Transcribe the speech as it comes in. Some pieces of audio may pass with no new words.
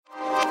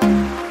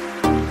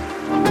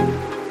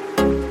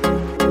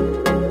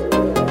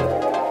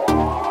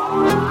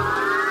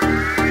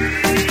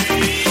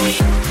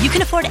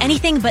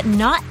anything, but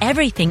not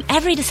everything.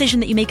 Every decision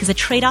that you make is a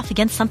trade-off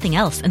against something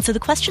else. And so the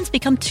questions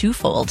become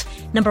twofold.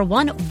 Number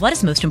one, what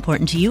is most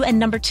important to you? And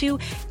number two,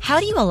 how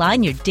do you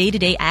align your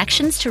day-to-day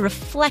actions to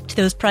reflect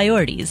those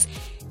priorities?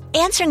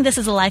 Answering this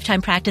is a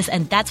lifetime practice,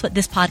 and that's what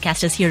this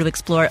podcast is here to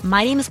explore.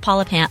 My name is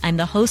Paula Pant. I'm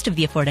the host of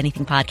the Afford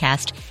Anything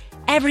podcast.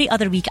 Every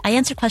other week, I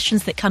answer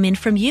questions that come in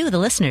from you, the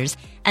listeners.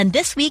 And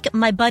this week,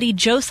 my buddy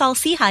Joe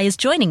Saul-Sehy is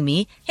joining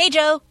me. Hey,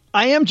 Joe.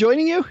 I am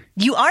joining you?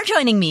 You are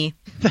joining me.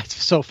 That's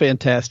so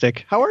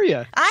fantastic. How are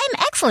you? I'm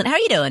excellent. How are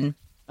you doing?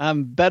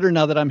 I'm better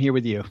now that I'm here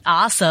with you.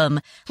 Awesome.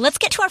 Let's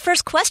get to our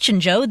first question,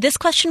 Joe. This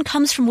question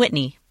comes from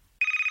Whitney.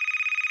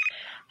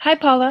 Hi,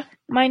 Paula.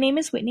 My name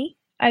is Whitney.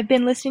 I've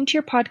been listening to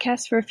your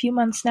podcast for a few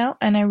months now,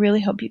 and I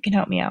really hope you can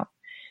help me out.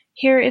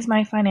 Here is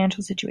my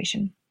financial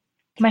situation.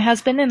 My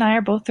husband and I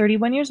are both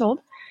 31 years old.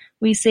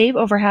 We save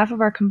over half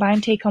of our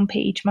combined take-home pay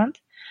each month.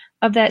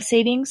 Of that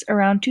savings,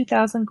 around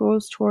 $2,000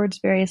 goes towards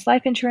various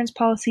life insurance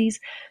policies,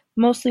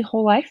 mostly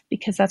whole life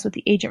because that's what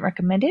the agent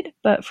recommended.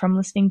 But from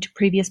listening to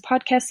previous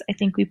podcasts, I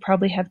think we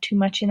probably have too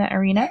much in that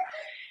arena.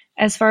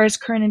 As far as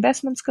current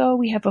investments go,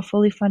 we have a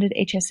fully funded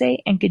HSA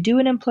and could do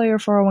an employer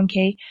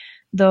 401k,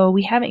 though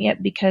we haven't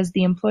yet because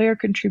the employer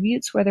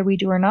contributes whether we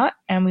do or not,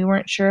 and we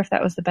weren't sure if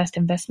that was the best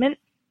investment.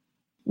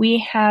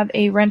 We have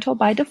a rental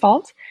by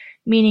default,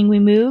 meaning we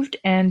moved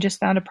and just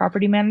found a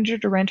property manager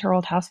to rent our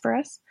old house for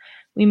us.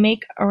 We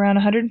make around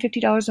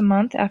 $150 a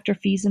month after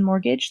fees and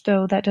mortgage,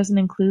 though that doesn't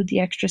include the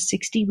extra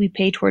 $60 we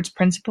pay towards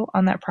principal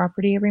on that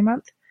property every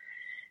month.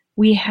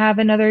 We have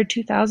another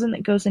 $2,000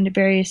 that goes into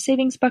various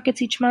savings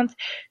buckets each month,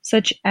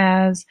 such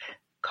as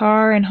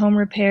car and home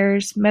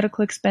repairs,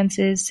 medical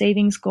expenses,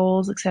 savings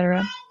goals,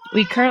 etc.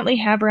 We currently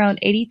have around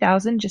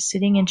 $80,000 just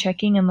sitting in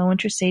checking and low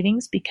interest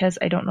savings because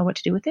I don't know what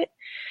to do with it.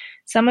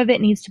 Some of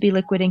it needs to be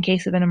liquid in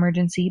case of an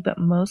emergency, but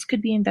most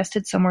could be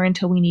invested somewhere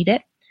until we need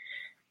it.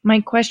 My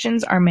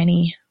questions are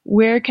many.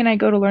 Where can I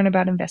go to learn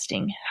about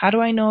investing? How do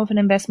I know if an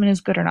investment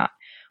is good or not?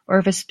 Or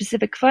if a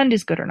specific fund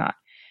is good or not?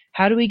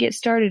 How do we get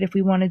started if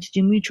we wanted to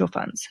do mutual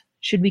funds?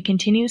 Should we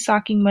continue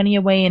socking money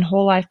away in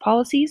whole life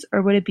policies,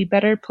 or would it be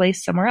better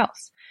placed somewhere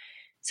else?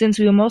 Since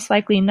we will most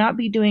likely not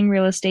be doing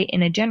real estate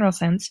in a general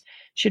sense,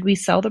 should we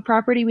sell the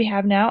property we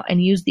have now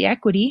and use the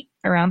equity,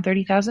 around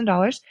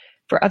 $30,000,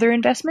 for other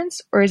investments,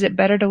 or is it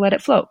better to let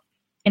it float?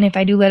 And if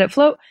I do let it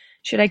float,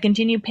 should I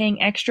continue paying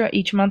extra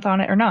each month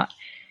on it or not?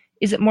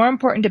 Is it more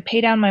important to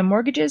pay down my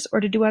mortgages or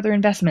to do other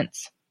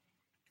investments?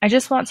 I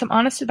just want some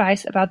honest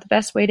advice about the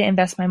best way to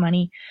invest my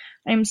money.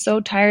 I am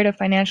so tired of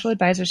financial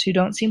advisors who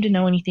don't seem to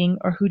know anything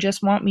or who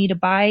just want me to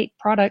buy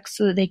products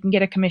so that they can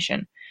get a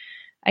commission.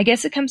 I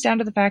guess it comes down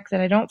to the fact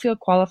that I don't feel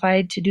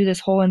qualified to do this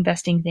whole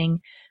investing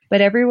thing,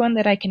 but everyone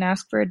that I can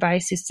ask for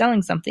advice is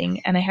selling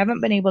something, and I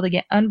haven't been able to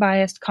get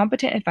unbiased,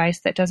 competent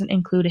advice that doesn't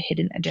include a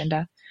hidden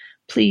agenda.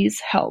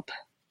 Please help.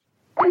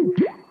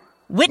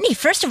 Whitney,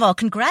 first of all,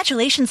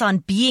 congratulations on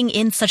being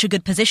in such a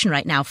good position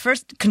right now.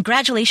 First,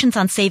 congratulations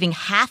on saving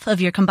half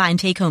of your combined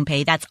take-home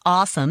pay. That's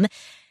awesome.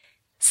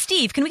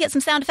 Steve, can we get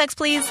some sound effects,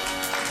 please?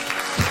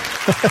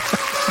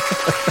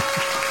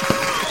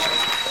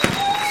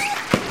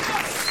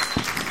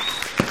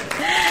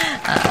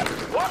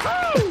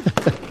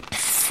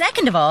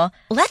 Second of all,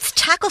 let's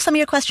tackle some of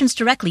your questions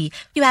directly.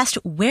 You asked,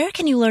 where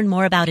can you learn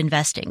more about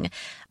investing?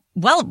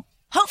 Well,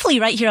 hopefully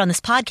right here on this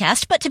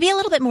podcast, but to be a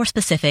little bit more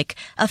specific,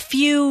 a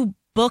few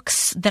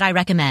books that I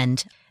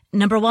recommend.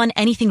 Number one,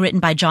 anything written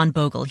by John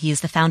Bogle. He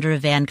is the founder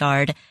of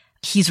Vanguard.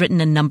 He's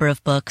written a number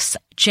of books.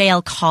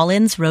 J.L.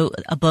 Collins wrote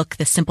a book,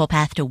 The Simple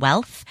Path to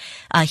Wealth.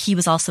 He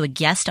was also a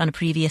guest on a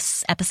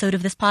previous episode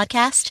of this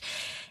podcast.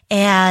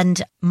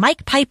 And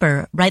Mike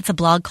Piper writes a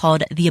blog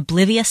called The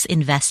Oblivious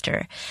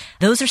Investor.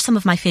 Those are some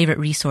of my favorite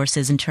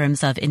resources in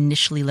terms of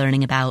initially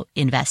learning about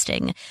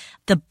investing.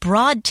 The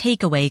broad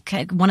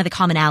takeaway, one of the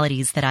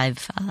commonalities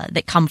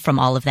that come from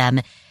all of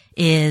them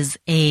is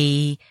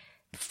a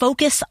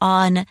focus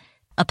on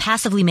a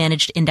passively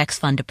managed index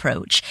fund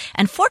approach.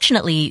 And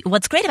fortunately,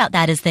 what's great about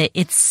that is that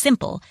it's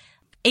simple.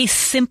 A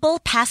simple,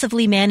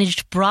 passively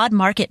managed broad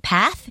market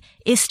path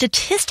is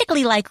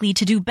statistically likely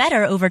to do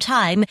better over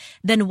time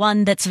than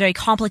one that's very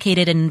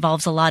complicated and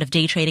involves a lot of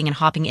day trading and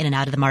hopping in and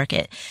out of the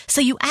market.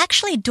 So you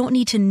actually don't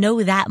need to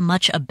know that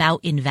much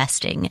about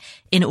investing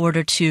in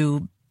order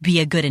to be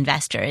a good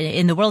investor.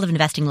 In the world of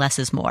investing, less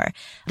is more.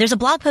 There's a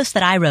blog post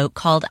that I wrote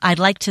called I'd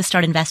like to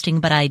start investing,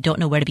 but I don't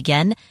know where to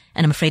begin,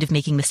 and I'm afraid of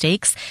making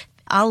mistakes.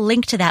 I'll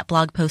link to that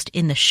blog post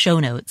in the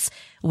show notes,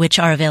 which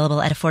are available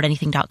at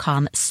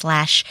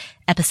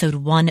affordanything.com/episode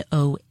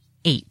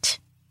 108.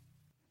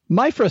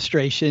 My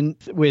frustration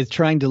with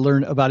trying to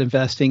learn about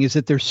investing is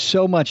that there's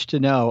so much to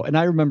know. And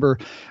I remember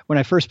when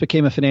I first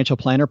became a financial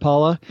planner,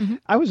 Paula,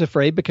 I was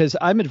afraid because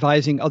I'm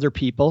advising other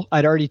people.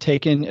 I'd already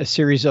taken a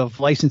series of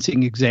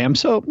licensing exams.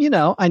 So,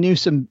 I knew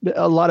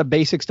a lot of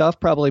basic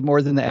stuff, probably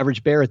more than the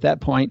average bear at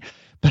that point.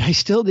 But I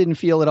still didn't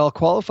feel at all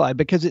qualified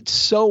because it's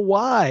so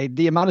wide,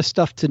 the amount of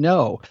stuff to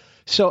know.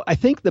 So I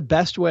think the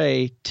best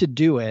way to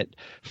do it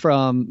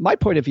from my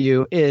point of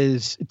view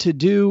is to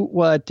do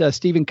what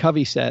Stephen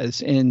Covey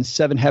says in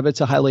 7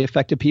 Habits of Highly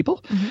Effective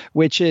People,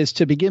 which is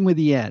to begin with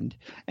the end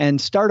and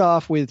start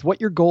off with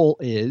what your goal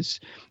is.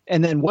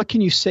 And then what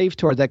can you save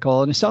toward that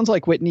goal? And it sounds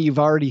like, Whitney, you've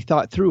already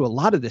thought through a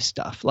lot of this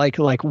stuff. Like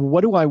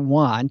what do I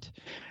want?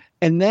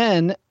 And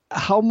then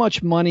how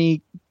much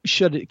money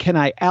can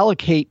I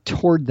allocate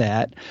toward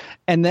that?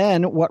 And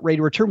then what rate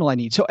of return will I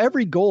need? So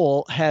every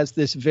goal has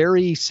this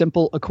very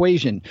simple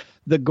equation.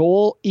 The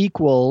goal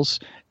equals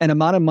an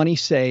amount of money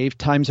saved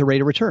times a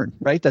rate of return,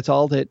 right? That's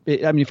all that,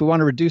 if we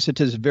want to reduce it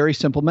to this very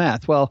simple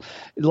math, well,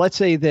 let's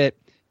say that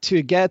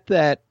to get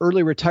that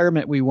early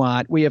retirement we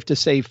want, we have to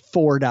save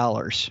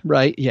 $4,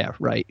 right? Yeah,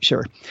 right,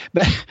 sure.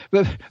 But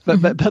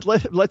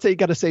let's say you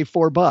got to save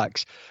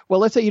 $4. Well,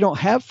 let's say you don't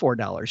have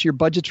 $4. Your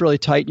budget's really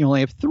tight and you only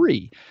have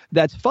 $3.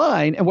 That's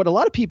fine. And what a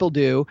lot of people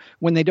do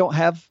when they don't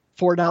have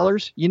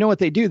 $4, you know what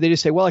they do? They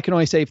just say, well, I can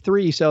only save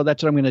 $3, so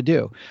that's what I'm going to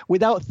do,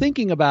 without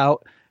thinking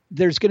about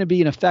there's going to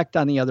be an effect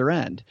on the other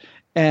end.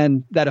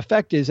 And that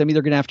effect is I'm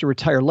either going to have to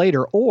retire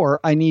later, or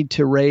I need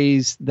to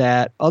raise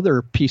that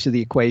other piece of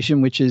the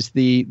equation, which is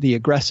the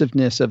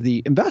aggressiveness of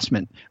the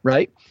investment,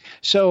 right?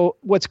 So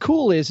what's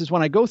cool is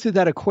when I go through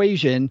that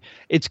equation,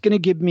 it's going to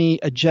give me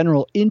a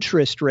general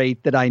interest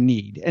rate that I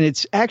need. And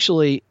it's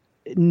actually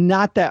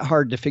not that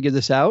hard to figure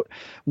this out.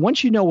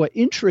 Once you know what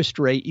interest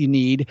rate you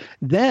need,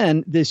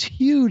 then this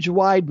huge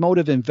wide mode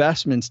of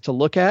investments to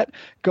look at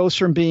goes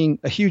from being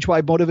a huge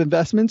wide mode of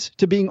investments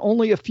to being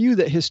only a few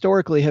that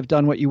historically have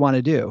done what you want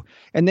to do.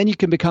 And then you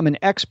can become an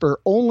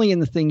expert only in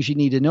the things you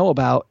need to know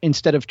about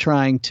instead of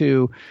trying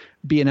to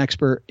be an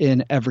expert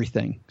in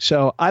everything.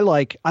 So I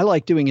like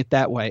doing it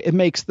that way. It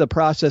makes the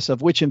process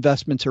of which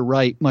investments are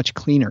right much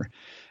cleaner.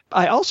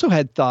 I also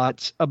had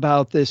thoughts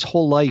about this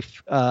whole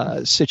life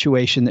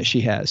situation that she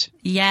has.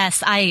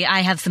 Yes,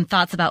 I have some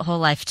thoughts about whole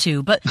life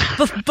too. But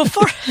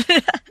before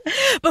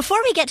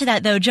before we get to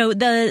that though, Joe,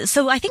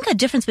 so I think a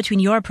difference between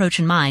your approach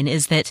and mine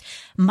is that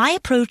my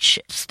approach,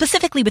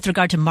 specifically with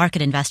regard to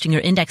market investing or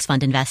index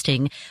fund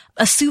investing,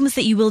 assumes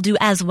that you will do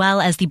as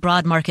well as the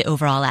broad market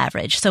overall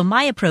average. So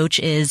my approach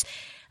is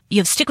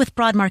you stick with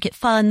broad market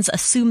funds,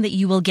 assume that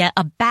you will get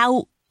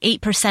about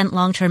 8%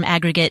 long-term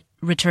aggregate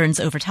returns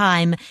over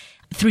time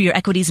through your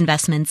equities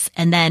investments,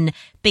 and then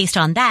based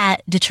on that,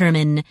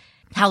 determine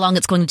how long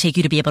it's going to take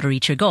you to be able to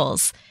reach your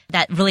goals.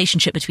 That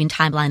relationship between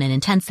timeline and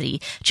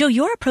intensity. Joe,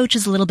 your approach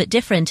is a little bit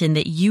different in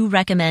that you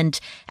recommend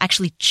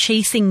actually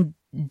chasing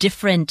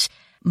different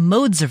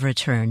modes of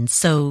returns.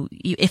 So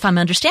if I'm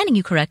understanding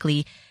you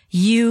correctly,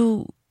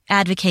 you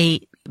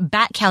advocate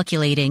back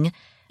calculating,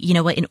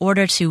 in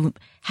order to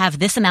have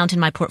this amount in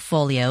my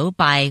portfolio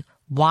by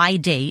Y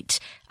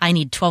date, I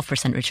need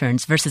 12%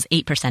 returns versus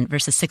 8%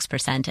 versus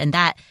 6%. And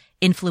that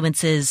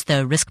influences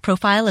the risk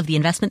profile of the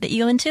investment that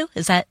you go into.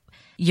 Is that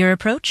your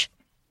approach?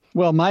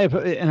 Well,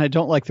 and I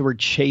don't like the word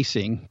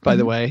chasing, by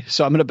the way,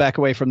 so I'm going to back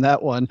away from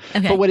that one.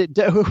 Okay. But what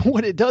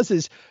it does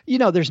is,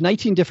 there's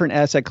 19 different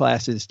asset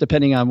classes,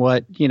 depending on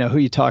what, who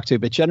you talk to.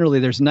 But generally,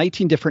 there's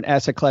 19 different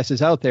asset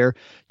classes out there.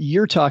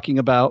 You're talking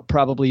about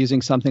probably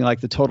using something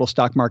like the total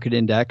stock market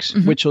index,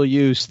 which will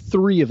use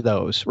 3 of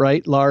those,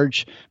 right?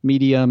 Large,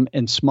 medium,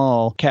 and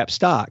small cap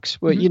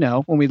stocks. Well,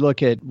 when we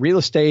look at real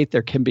estate,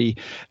 there can be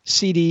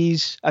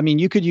CDs. I mean,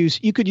 you could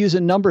use a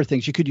number of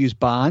things. You could use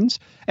bonds,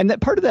 and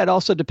that part of that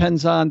also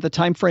depends on the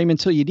time frame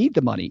until you need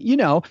the money.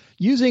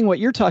 Using what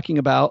you're talking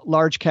about,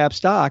 large cap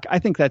stock, I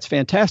think that's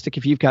fantastic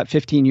if you've got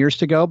 15 years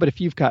to go. But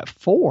if you've got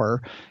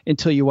 4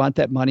 until you want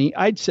that money,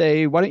 I'd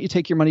say, why don't you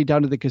take your money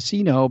down to the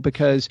casino?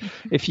 Because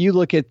if you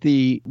look at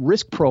the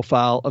risk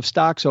profile of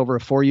stocks over a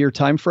 4-year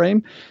time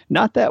frame,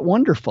 not that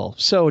wonderful.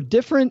 So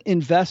different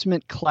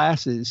investment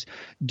classes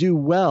do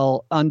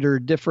well under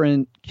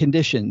different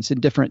conditions in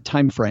different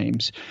time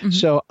frames.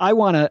 So I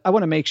want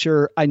to make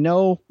sure I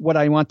know what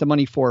I want the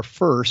money for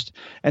first,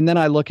 and then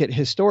I look at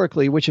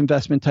historically which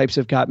investment types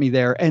have got me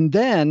there. And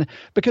then,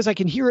 because I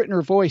can hear it in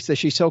her voice that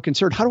she's so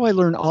concerned, how do I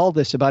learn all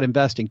this about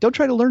investing? Don't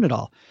try to learn it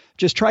all.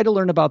 Just try to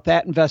learn about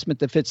that investment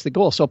that fits the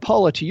goal. So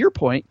Paula, to your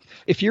point,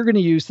 if you're going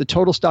to use the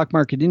total stock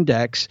market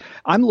index,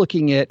 I'm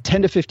looking at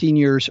 10 to 15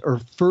 years or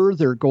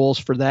further goals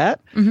for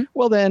that.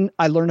 Well, then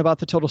I learn about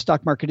the total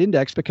stock market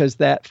index because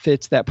that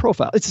fits that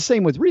profile. It's the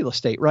same with real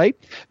estate, right?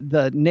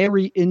 The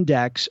NAREIT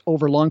index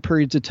over long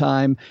periods of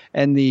time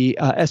and the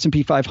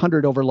S&P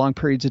 500 over long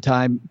periods of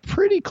time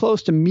pretty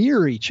close to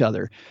mirror each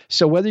other.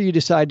 So whether you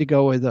decide to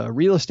go with a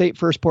real estate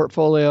first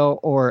portfolio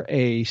or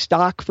a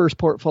stock first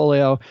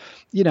portfolio,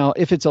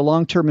 if it's a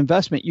long-term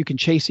investment, you can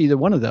chase either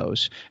one of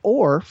those.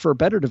 Or for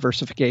better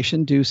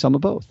diversification, do some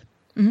of both.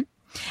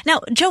 Now,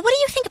 Joe, what do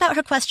you think about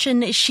her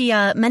question? She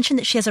mentioned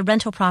that she has a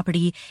rental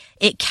property.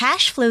 It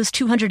cash flows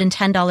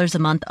 $210 a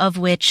month, of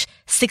which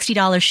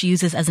 $60 she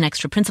uses as an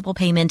extra principal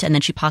payment, and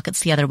then she pockets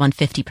the other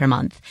 $150 per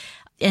month.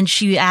 And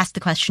she asked the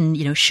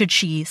question, should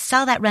she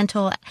sell that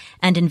rental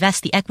and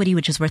invest the equity,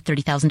 which is worth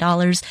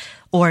 $30,000,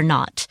 or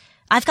not?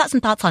 I've got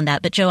some thoughts on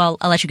that, but Joe,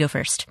 I'll let you go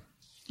first.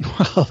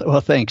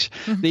 Well, thanks.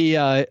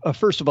 The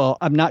first of all,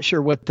 I'm not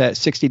sure what that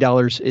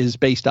 $60 is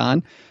based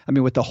on. I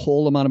mean, what the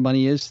whole amount of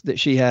money is that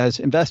she has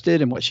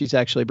invested and what she's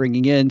actually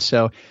bringing in.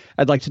 So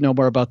I'd like to know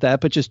more about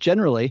that. But just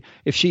generally,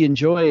 if she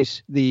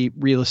enjoys the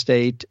real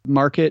estate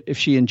market, if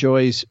she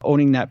enjoys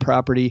owning that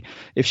property,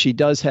 if she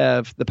does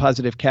have the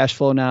positive cash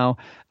flow now,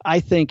 I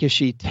think if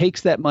she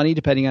takes that money,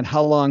 depending on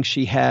how long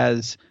she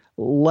has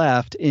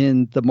left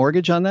in the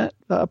mortgage on that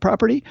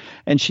property,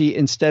 and she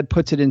instead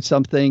puts it in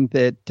something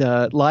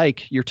that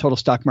like your total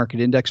stock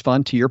market index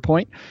fund, to your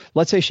point,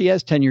 let's say she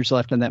has 10 years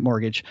left on that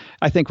mortgage.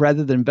 I think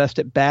rather than invest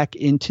it back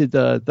into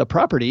the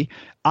property,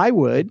 I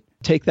would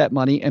take that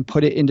money and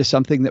put it into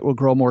something that will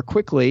grow more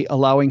quickly,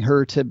 allowing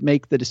her to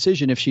make the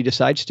decision, if she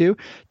decides to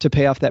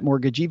pay off that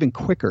mortgage even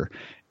quicker,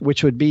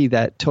 which would be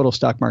that total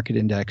stock market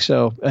index.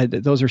 So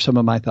those are some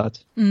of my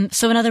thoughts.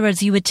 So in other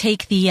words, you would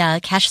take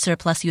the cash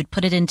surplus, you would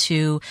put it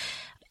into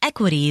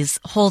equities,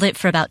 hold it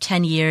for about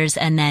 10 years,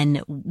 and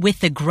then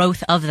with the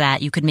growth of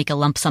that, you could make a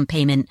lump sum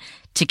payment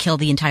to kill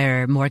the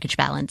entire mortgage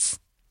balance.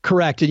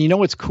 Correct. And you know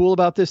what's cool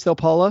about this, though,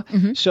 Paula?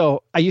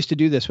 So I used to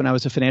do this when I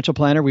was a financial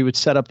planner. We would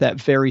set up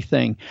that very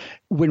thing.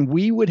 When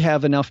we would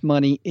have enough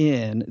money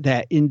in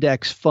that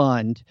index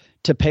fund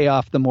to pay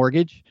off the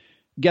mortgage,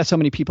 guess how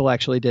many people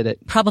actually did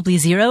it? Probably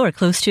zero or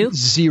close to.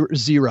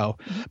 Zero.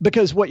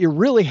 Because what you're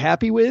really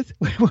happy with,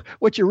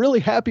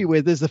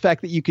 is the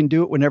fact that you can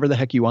do it whenever the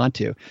heck you want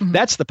to.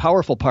 That's the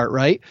powerful part,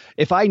 right?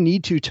 If I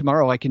need to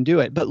tomorrow, I can do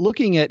it. But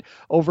looking at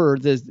over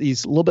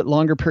these little bit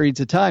longer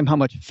periods of time, how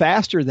much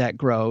faster that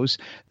grows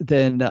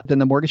than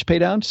the mortgage pay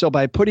down. So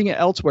by putting it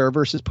elsewhere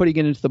versus putting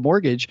it into the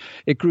mortgage,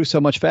 it grew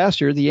so much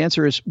faster. The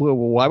answer is, well,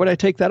 why would I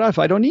take that off?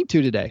 I don't need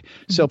to today.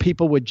 So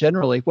people would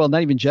generally, well,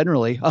 not even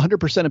generally,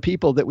 100% of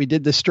people that we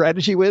did this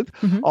strategy with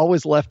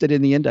always left it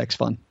in the index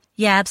fund.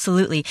 Yeah,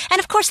 absolutely. And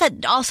of course,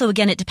 that also,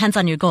 again, it depends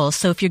on your goals.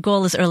 So if your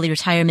goal is early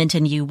retirement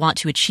and you want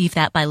to achieve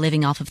that by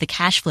living off of the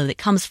cash flow that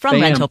comes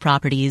from rental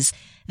properties,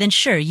 then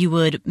sure, you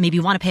would maybe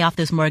want to pay off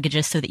those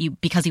mortgages so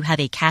that because you have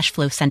a cash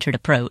flow centered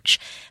approach.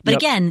 But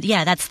again,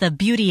 yeah, that's the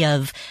beauty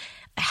of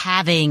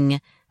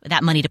having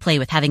that money to play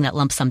with, having that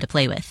lump sum to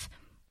play with.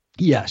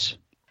 Yes.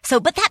 So,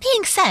 but that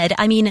being said,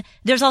 I mean,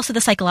 there's also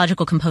the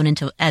psychological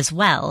component as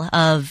well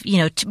of,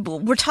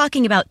 we're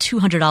talking about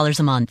 $200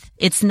 a month.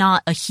 It's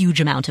not a huge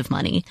amount of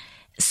money.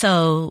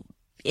 So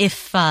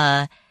if,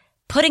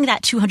 putting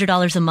that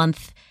 $200 a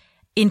month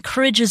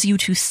encourages you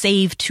to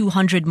save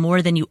 $200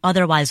 more than you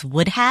otherwise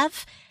would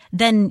have,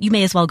 then you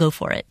may as well go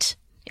for it.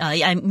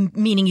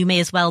 Meaning you may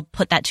as well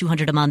put that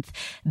 $200 a month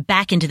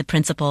back into the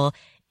principal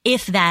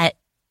if that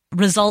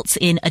results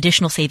in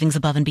additional savings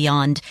above and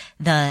beyond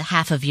the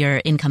half of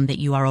your income that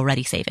you are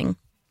already saving.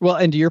 Well,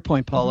 and to your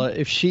point, Paula,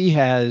 if she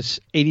has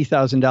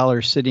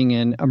 $80,000 sitting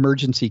in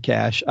emergency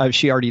cash,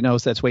 she already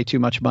knows that's way too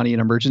much money in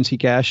emergency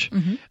cash.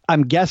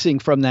 I'm guessing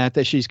from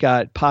that she's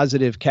got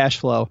positive cash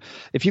flow.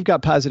 If you've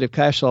got positive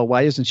cash flow,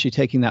 why isn't she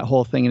taking that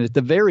whole thing and at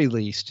the very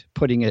least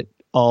putting it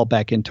all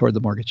back in toward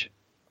the mortgage?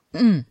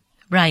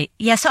 Right.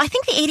 Yeah. So I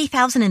think the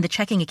 $80,000 in the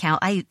checking account,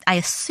 I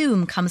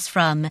assume comes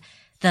from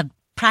the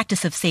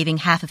practice of saving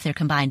half of their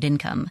combined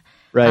income.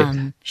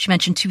 Right. She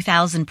mentioned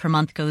 $2,000 per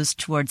month goes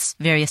towards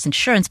various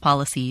insurance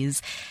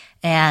policies,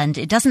 and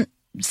it doesn't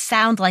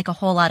sound like a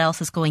whole lot else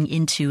is going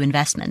into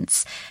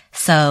investments.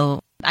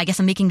 So I guess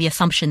I'm making the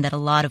assumption that a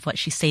lot of what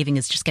she's saving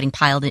is just getting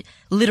piled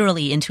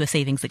literally into a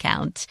savings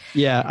account.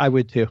 Yeah, I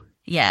would too.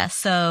 Yeah.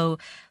 So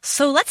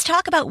let's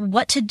talk about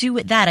what to do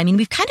with that. I mean,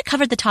 we've kind of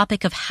covered the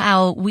topic of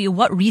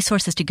what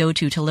resources to go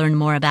to learn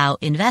more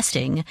about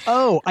investing.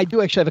 Oh, I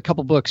do actually have a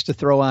couple books to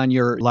throw on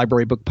your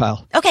library book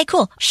pile. Okay,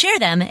 cool. Share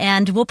them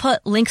and we'll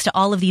put links to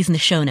all of these in the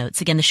show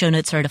notes. Again, the show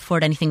notes are at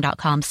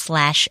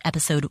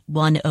affordanything.com/episode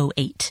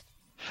 108.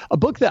 A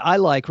book that I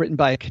like, written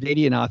by a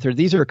Canadian author.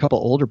 These are a couple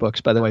older books,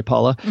 by the way,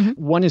 Paula.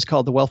 One is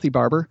called The Wealthy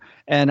Barber,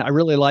 and I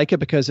really like it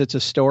because it's a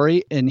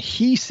story. And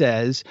he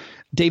says,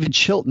 David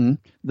Chilton,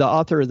 the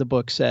author of the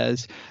book,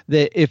 says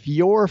that if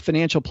your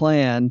financial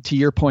plan, to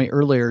your point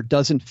earlier,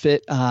 doesn't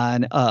fit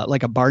on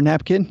like a bar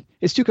napkin,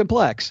 it's too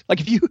complex.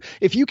 Like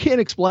if you can't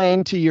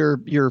explain to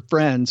your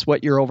friends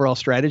what your overall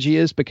strategy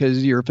is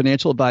because your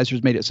financial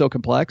advisor's made it so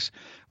complex,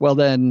 well,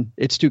 then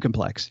it's too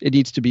complex. It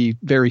needs to be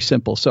very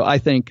simple. So I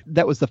think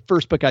that was the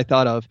first book I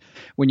thought of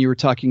when you were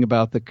talking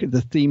about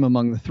the theme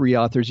among the three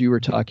authors you were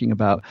talking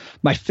about.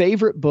 My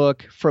favorite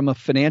book from a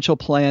financial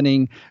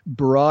planning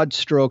broad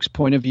strokes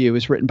point of view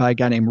is written by a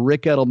guy named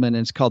Rick Edelman, and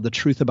it's called The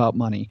Truth About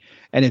Money.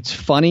 And it's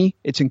funny.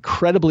 It's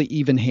incredibly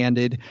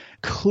even-handed.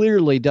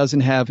 Clearly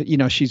doesn't have,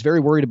 she's very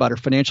worried about her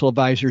financial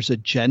advisor's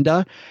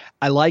agenda.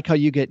 I like how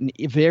you get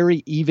a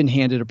very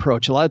even-handed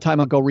approach. A lot of time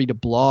I'll go read a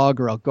blog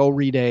or I'll go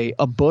read a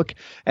book,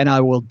 and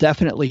I will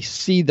definitely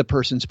see the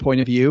person's point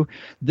of view.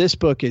 This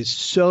book is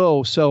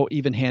so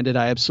even-handed.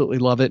 I absolutely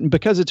love it. And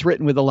because it's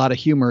written with a lot of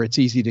humor, it's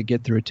easy to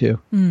get through too.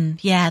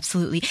 Yeah,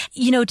 absolutely.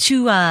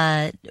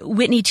 To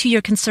Whitney, to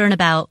your concern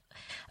about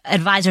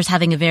advisors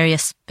having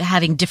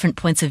different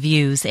points of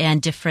views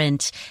and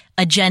different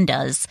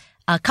agendas.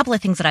 A couple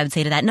of things that I would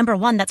say to that. Number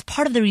one, that's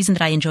part of the reason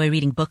that I enjoy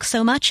reading books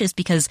so much is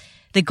because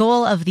the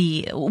goal of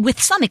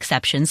with some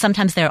exceptions,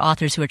 sometimes there are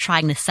authors who are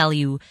trying to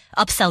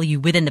upsell you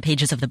within the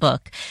pages of the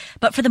book.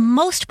 But for the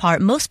most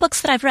part, most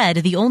books that I've read,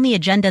 the only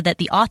agenda that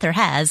the author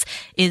has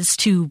is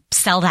to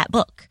sell that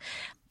book.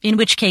 In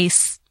which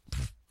case,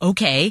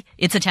 okay,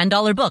 it's a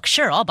 $10 book.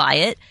 Sure, I'll buy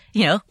it,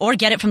 or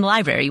get it from the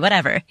library,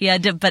 whatever. Yeah,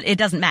 but it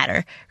doesn't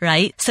matter,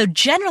 right? So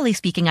generally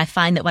speaking, I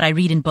find that what I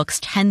read in books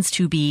tends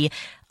to be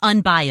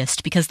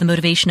unbiased because the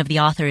motivation of the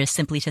author is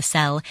simply to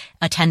sell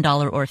a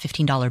 $10 or a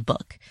 $15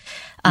 book.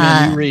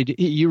 Man,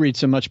 you read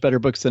so much better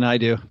books than I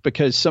do,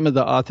 because some of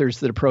the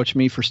authors that approach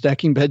me for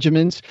Stacking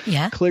Benjamins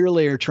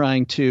clearly are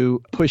trying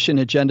to push an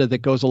agenda that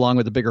goes along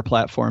with a bigger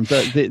platform.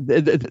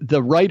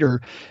 The writer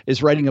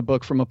is writing a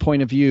book from a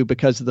point of view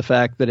because of the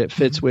fact that it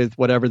fits with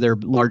whatever they're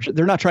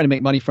not trying to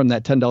make money from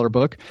that $10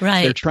 book.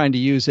 Right. They're trying to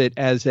use it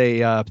as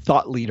a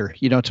thought leader,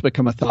 to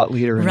become a thought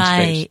leader in the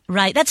space.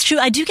 Right. That's true.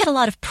 I do get a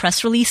lot of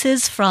press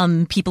releases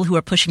from people who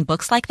are pushing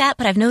books like that,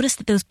 but I've noticed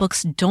that those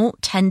books don't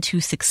tend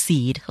to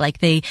succeed. Like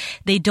they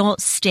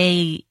don't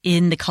stay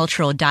in the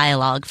cultural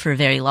dialogue for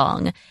very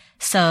long.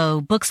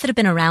 So books that have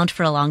been around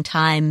for a long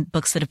time,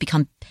 books that have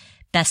become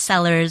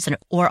bestsellers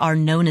or are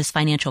known as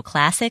financial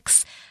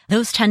classics,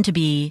 those tend to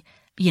be,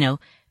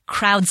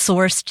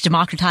 crowdsourced,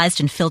 democratized,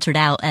 and filtered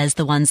out as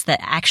the ones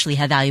that actually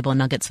have valuable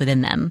nuggets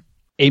within them.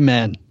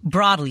 Amen.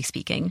 Broadly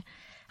speaking.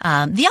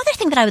 The other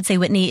thing that I would say,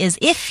 Whitney, is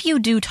if you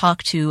do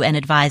talk to an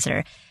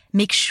advisor,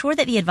 make sure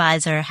that the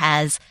advisor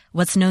has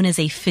what's known as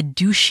a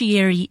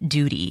fiduciary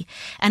duty.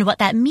 And what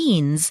that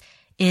means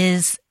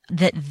is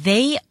that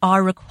they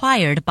are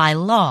required by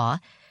law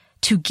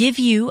to give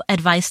you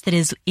advice that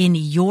is in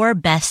your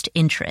best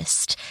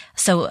interest.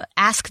 So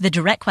ask the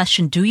direct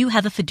question, do you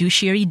have a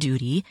fiduciary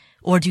duty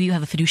or do you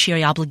have a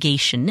fiduciary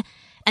obligation?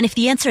 And if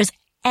the answer is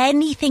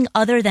anything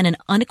other than an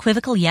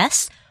unequivocal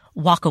yes,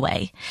 walk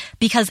away.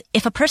 Because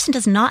if a person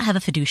does not have a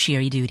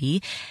fiduciary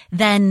duty,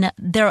 then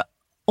they're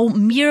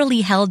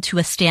merely held to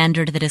a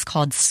standard that is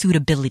called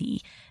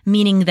suitability,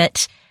 meaning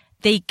that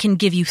they can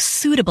give you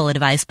suitable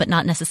advice, but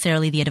not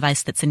necessarily the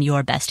advice that's in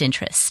your best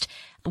interest,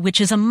 which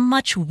is a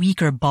much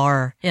weaker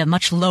bar, a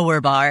much lower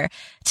bar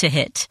to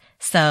hit.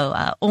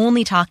 So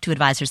only talk to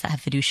advisors that have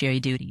fiduciary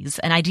duties,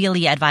 and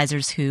ideally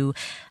advisors who,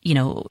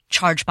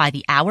 charge by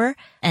the hour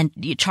and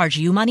charge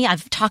you money.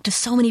 I've talked to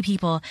so many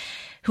people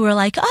who are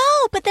like,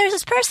 oh, but there's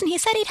this person, he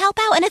said he'd help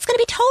out and it's going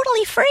to be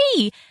totally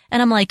free.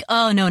 And I'm like,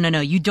 oh, no,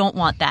 you don't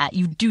want that.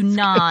 You do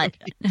not.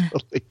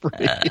 Totally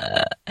free.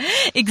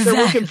 Exactly. They're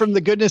working from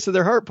the goodness of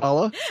their heart,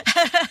 Paula.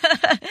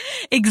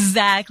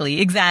 Exactly.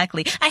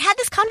 I had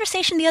this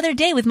conversation the other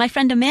day with my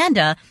friend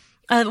Amanda,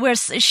 where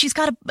she's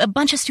got a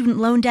bunch of student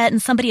loan debt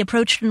and somebody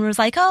approached her and was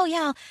like, oh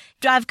yeah,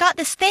 I've got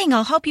this thing.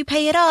 I'll help you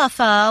pay it off.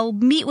 I'll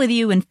meet with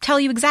you and tell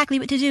you exactly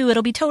what to do.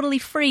 It'll be totally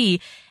free.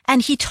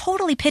 And he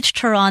totally pitched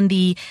her on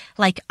the,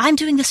 I'm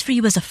doing this for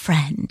you as a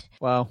friend.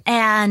 Wow.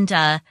 And,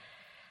 and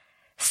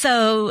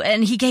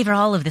he gave her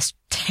all of this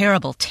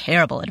terrible,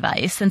 terrible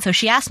advice. And so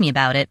she asked me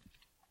about it.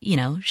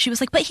 She was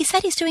like, but he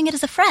said he's doing it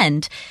as a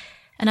friend.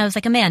 And I was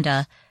like,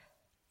 Amanda,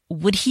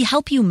 would he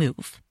help you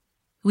move?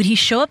 Would he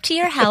show up to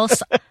your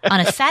house on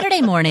a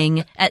Saturday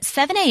morning at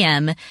 7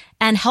 a.m.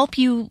 and help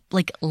you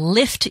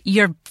lift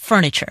your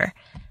furniture?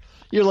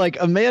 You're like,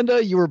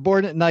 Amanda, you were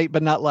born at night,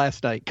 but not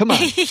last night. Come on.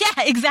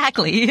 Yeah,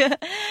 exactly.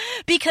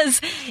 Because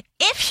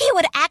if he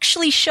would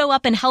actually show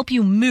up and help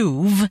you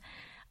move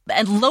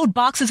and load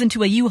boxes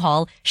into a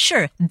U-Haul,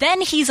 sure,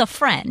 then he's a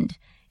friend.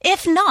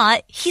 If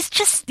not, he's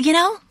just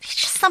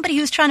somebody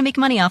who's trying to make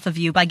money off of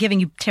you by giving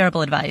you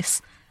terrible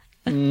advice.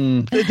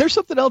 There's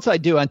something else I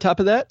do on top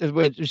of that,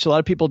 which a lot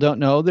of people don't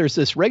know. There's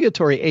this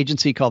regulatory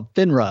agency called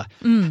FINRA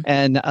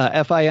and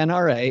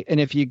FINRA. And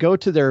if you go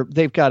to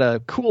they've got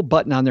a cool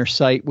button on their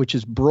site, which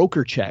is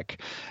broker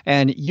check.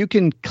 And you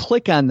can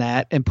click on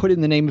that and put in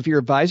the name of your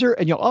advisor.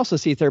 And you'll also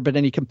see if there have been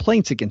any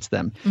complaints against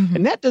them. Mm-hmm.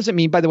 And that doesn't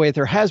mean, by the way, if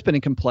there has been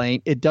a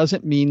complaint, it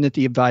doesn't mean that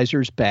the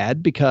advisor is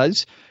bad,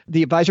 because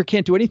the advisor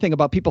can't do anything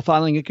about people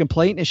filing a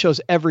complaint. It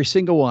shows every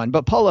single one.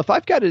 But Paula, if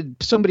I've got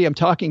somebody I'm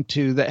talking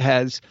to that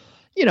has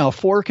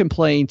 4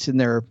 complaints and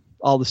they're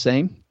all the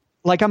same.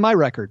 Like on my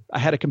record, I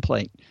had a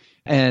complaint.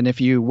 And if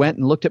you went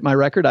and looked at my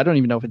record, I don't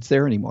even know if it's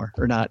there anymore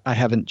or not. I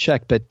haven't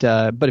checked. But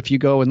if you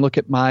go and look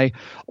at my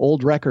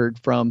old record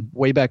from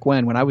way back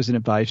when I was an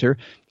advisor,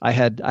 I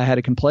had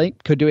a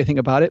complaint, couldn't do anything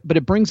about it. But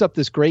it brings up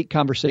this great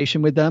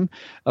conversation with them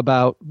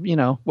about,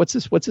 what's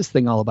this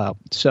thing all about?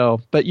 So,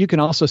 but you can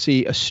also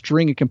see a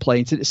string of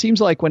complaints. It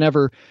seems like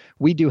whenever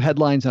we do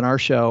headlines on our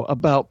show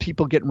about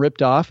people getting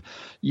ripped off,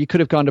 you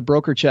could have gone to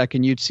Broker Check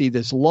and you'd see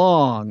this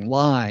long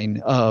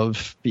line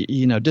of,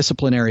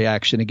 disciplinary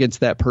action against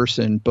that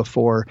person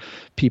before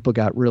people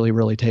got really,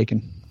 really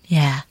taken.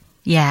 Yeah,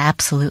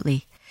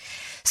 absolutely.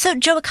 So,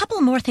 Joe, a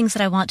couple more things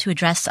that I want to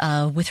address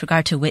with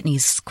regard to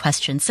Whitney's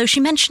question. So she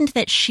mentioned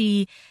that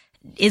she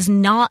is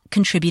not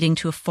contributing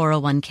to a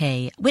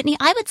 401k. Whitney,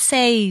 I would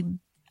say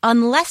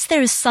unless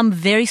there's some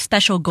very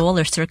special goal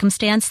or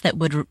circumstance that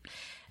would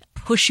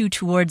push you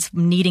towards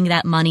needing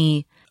that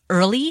money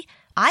early,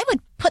 I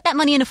would put that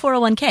money in a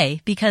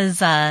 401k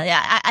because,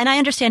 and I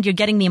understand you're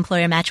getting the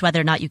employer match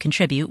whether or not you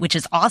contribute, which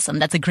is awesome.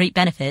 That's a great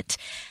benefit.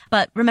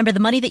 But remember,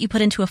 the money that you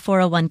put into a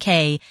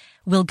 401k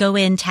will go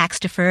in tax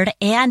deferred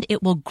and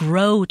it will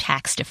grow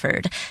tax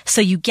deferred.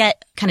 So you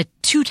get kind of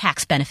two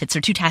tax benefits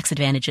or two tax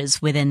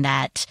advantages within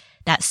that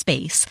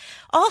space.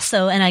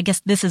 Also, and I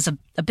guess this is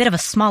a bit of a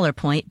smaller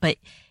point, but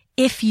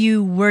if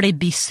you were to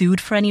be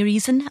sued for any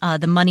reason,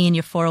 the money in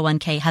your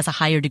 401k has a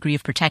higher degree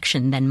of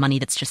protection than money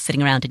that's just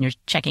sitting around in your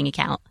checking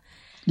account.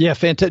 Yeah,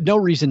 fantastic. No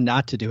reason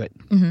not to do it.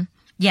 Mm-hmm.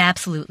 Yeah,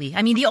 absolutely.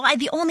 I mean,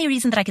 the only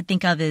reason that I could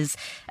think of is,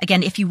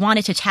 again, if you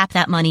wanted to tap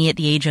that money at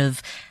the age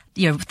of,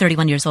 you're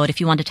 31 years old,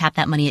 if you wanted to tap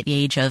that money at the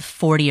age of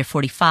 40 or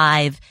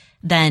 45,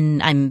 then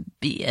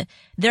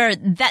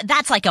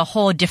that's like a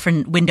whole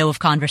different window of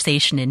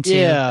conversation into,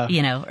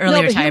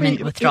 early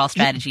retirement withdrawal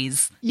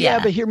strategies. Yeah,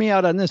 but hear me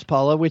out on this,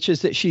 Paula, which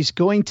is that she's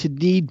going to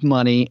need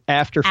money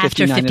after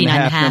 59 and a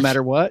half, no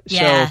matter what.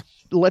 Yeah.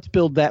 So let's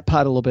build that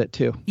pot a little bit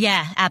too.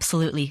 Yeah,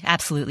 absolutely.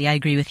 Absolutely. I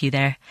agree with you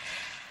there.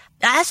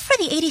 As for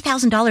the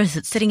 $80,000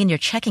 that's sitting in your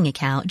checking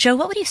account, Joe,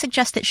 what would you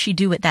suggest that she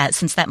do with that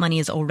since that money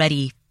is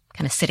already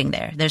kind of sitting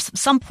there? There's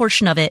some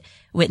portion of it,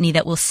 Whitney,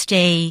 that will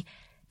stay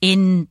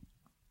in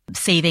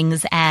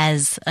savings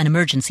as an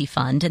emergency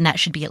fund, and that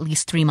should be at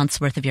least 3 months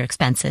worth of your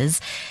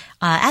expenses.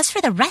 As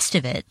for the rest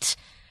of it,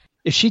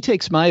 if she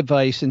takes my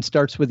advice and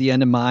starts with the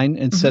end in mind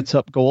and sets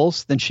up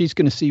goals, then she's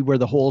going to see where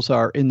the holes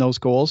are in those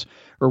goals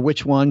or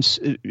which ones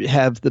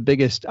have the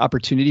biggest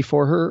opportunity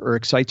for her or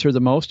excites her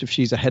the most if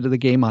she's ahead of the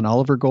game on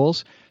all of her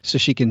goals. So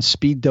she can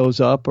speed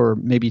those up or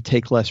maybe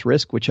take less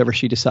risk, whichever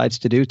she decides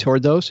to do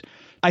toward those.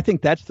 I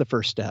think that's the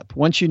first step.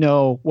 Once you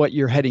know what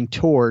you're heading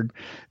toward,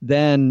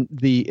 then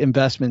the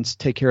investments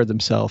take care of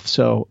themselves.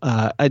 So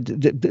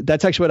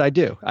that's actually what I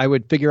do. I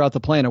would figure out the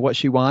plan of what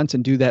she wants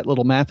and do that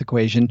little math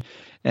equation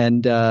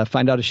and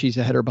find out if she's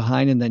ahead or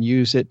behind and then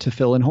use it to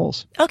fill in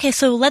holes. Okay,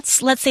 so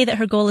let's say that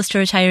her goal is to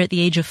retire at the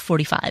age of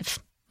 45.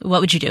 What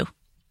would you do?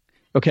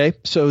 Okay,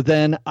 so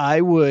then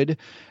I would,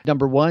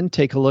 number one,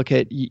 take a look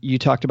at, you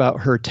talked about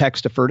her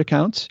tax deferred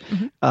accounts.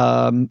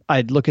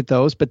 I'd look at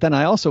those, but then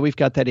we've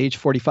got that age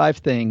 45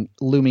 thing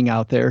looming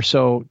out there.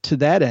 So to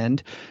that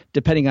end,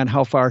 depending on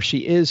how far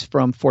she is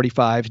from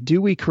 45,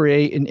 do we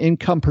create an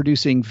income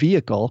producing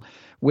vehicle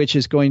which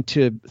is going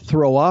to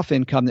throw off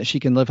income that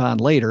she can live on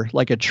later,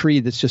 like a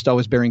tree that's just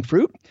always bearing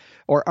fruit?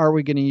 Or are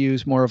we going to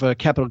use more of a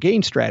capital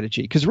gain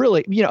strategy? Because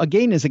really, a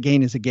gain is a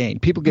gain is a gain.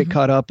 People get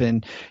caught up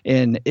in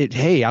it.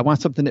 Hey, I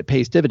want something that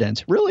pays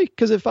dividends. Really?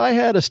 Because if I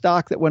had a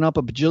stock that went up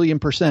a bajillion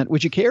 %,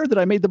 would you care that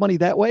I made the money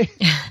that way?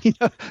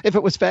 If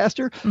it was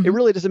faster, it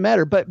really doesn't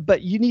matter.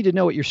 But you need to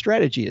know what your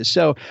strategy is.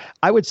 So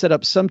I would set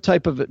up some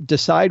type of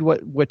decide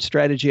what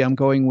strategy I'm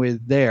going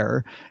with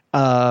there.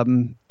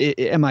 Am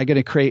I going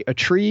to create a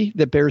tree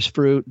that bears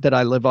fruit that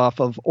I live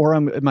off of, or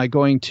am I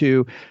going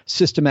to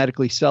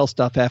systematically sell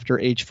stuff after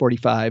age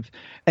 45?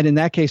 And in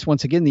that case,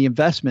 once again, the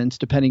investments,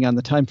 depending on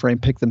the time frame,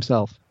 pick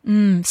themselves.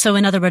 So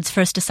in other words,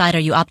 first decide, are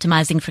you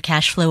optimizing for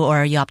cash flow or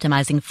are you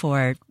optimizing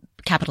for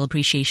capital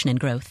appreciation and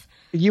growth?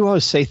 You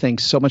always say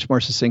things so much more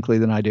succinctly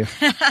than I do.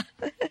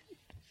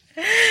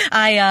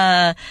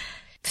 I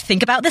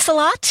think about this a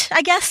lot,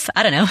 I guess.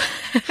 I don't know.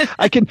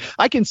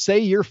 I can say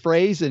your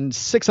phrase in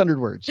 600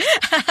 words.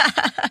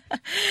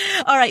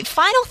 All right.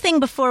 Final thing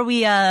before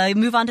we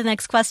move on to the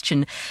next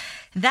question.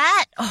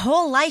 That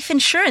whole life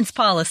insurance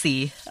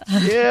policy.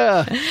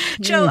 Yeah.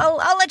 Joe,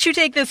 I'll let you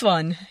take this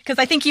one because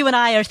I think you and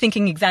I are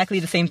thinking exactly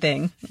the same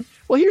thing.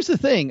 Well, here's the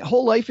thing.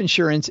 Whole life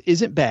insurance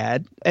isn't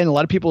bad. And a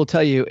lot of people will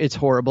tell you it's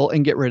horrible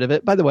and get rid of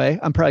it. By the way,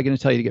 I'm probably going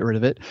to tell you to get rid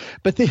of it.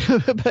 But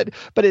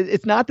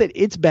it's not that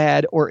it's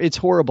bad or it's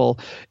horrible.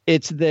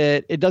 It's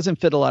that it doesn't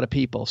fit a lot of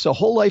people. So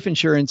whole life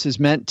insurance is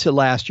meant to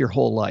last your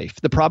whole life.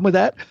 The problem with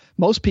that,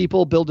 most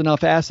people build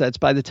enough assets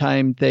by the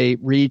time they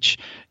reach,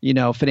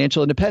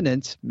 financial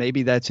independence.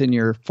 Maybe that's in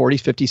your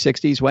 40s, 50s,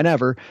 60s,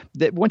 whenever.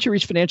 That once you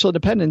reach financial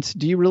independence,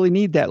 do you really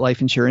need that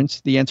life insurance?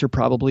 The answer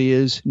probably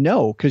is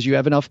no, because you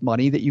have enough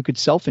money that you could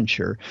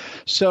self-insure.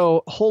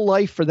 So whole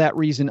life for that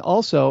reason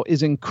also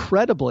is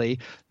incredibly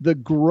the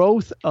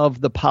growth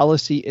of the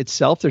policy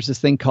itself. There's this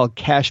thing called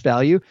cash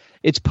value.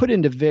 It's put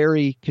into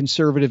very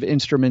conservative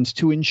instruments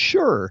to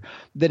ensure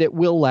that it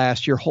will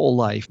last your whole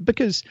life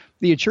because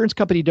the insurance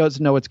company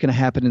doesn't know what's going to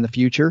happen in the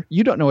future.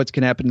 You don't know what's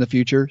going to happen in the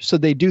future. So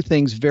they do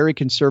things very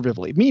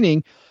conservatively,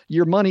 meaning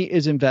your money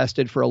is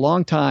invested for a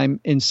long time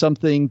in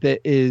something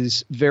that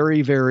is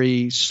very,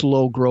 very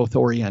slow growth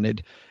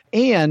oriented.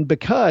 And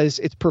because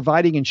it's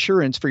providing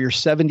insurance for your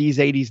 70s,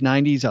 80s,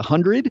 90s,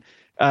 100,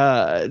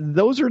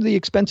 those are the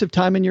expensive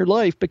time in your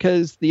life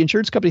because the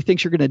insurance company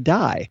thinks you're going to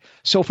die.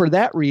 So for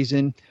that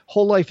reason,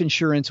 whole life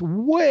insurance,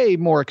 way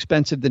more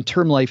expensive than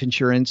term life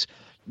insurance.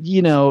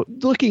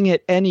 Looking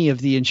at any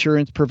of the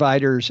insurance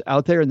providers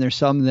out there, and there's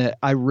some that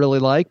I really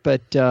like,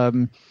 but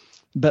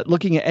But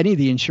looking at any of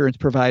the insurance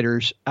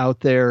providers out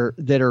there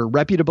that are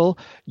reputable,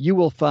 you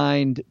will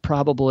find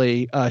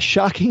probably a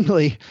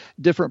shockingly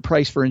different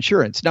price for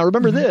insurance. Now,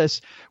 remember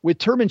this, with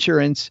term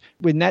insurance,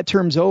 when that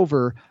term's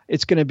over,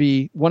 it's going to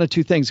be one of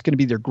two things. It's going to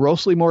be either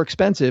grossly more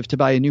expensive to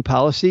buy a new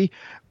policy,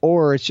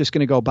 or it's just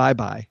going to go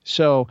bye-bye.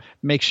 So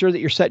make sure that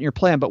you're setting your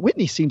plan. But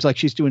Whitney seems like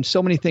she's doing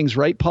so many things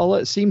right, Paula.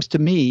 It seems to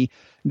me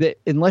that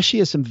unless she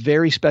has some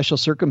very special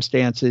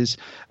circumstances,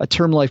 a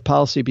term life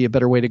policy would be a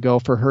better way to go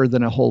for her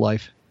than a whole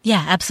life.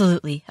 Yeah,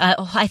 absolutely.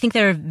 I think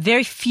there are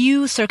very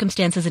few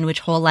circumstances in which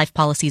whole life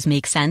policies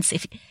make sense.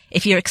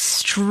 If you're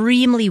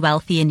extremely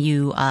wealthy and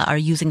you are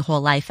using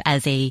whole life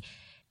as a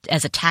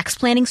tax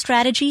planning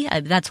strategy,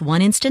 that's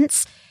one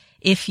instance.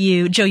 If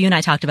you, Joe, you and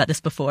I talked about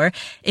this before.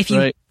 If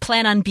you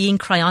plan on being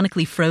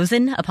cryonically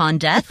frozen upon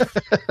death,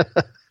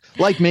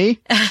 like me,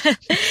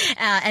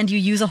 and you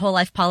use a whole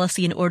life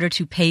policy in order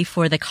to pay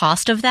for the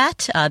cost of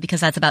that,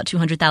 because that's about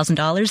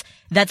 $200,000.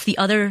 That's the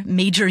other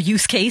major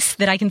use case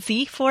that I can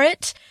see for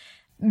it.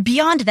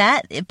 Beyond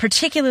that,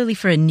 particularly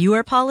for a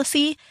newer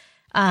policy,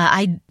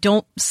 I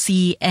don't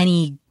see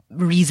any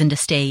reason to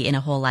stay in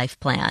a whole life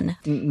plan.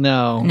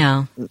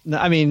 No.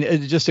 I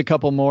mean, just a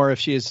couple more. If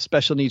she has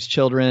special needs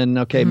children,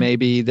 okay,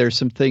 maybe there's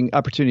some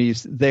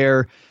opportunities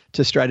there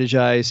to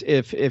strategize.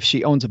 If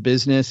she owns a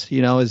business,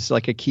 is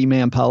like a key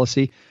man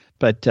policy.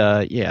 But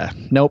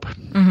nope.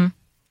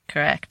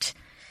 Correct.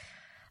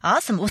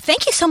 Awesome. Well,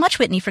 thank you so much,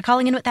 Whitney, for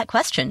calling in with that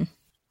question.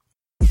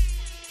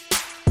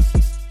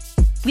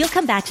 We'll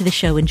come back to the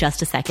show in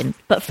just a second.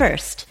 But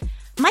first,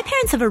 my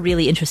parents have a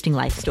really interesting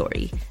life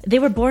story. They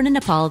were born in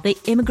Nepal, they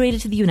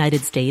immigrated to the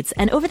United States,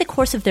 and over the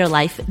course of their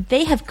life,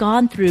 they have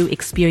gone through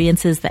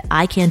experiences that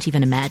I can't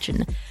even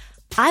imagine.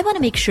 I want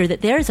to make sure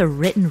that there is a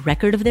written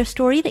record of their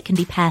story that can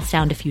be passed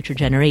down to future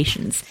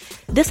generations.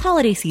 This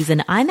holiday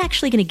season, I'm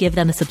actually going to give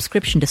them a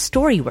subscription to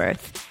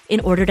Storyworth in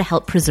order to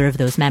help preserve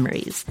those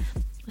memories.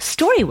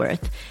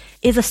 Storyworth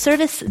is a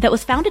service that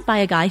was founded by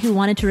a guy who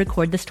wanted to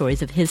record the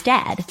stories of his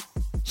dad.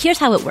 Here's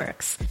how it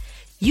works.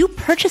 You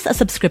purchase a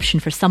subscription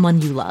for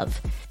someone you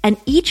love, and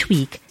each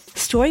week,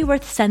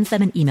 Storyworth sends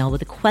them an email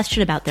with a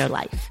question about their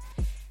life.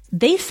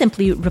 They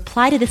simply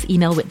reply to this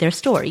email with their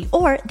story,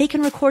 or they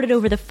can record it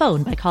over the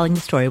phone by calling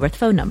the Storyworth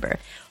phone number.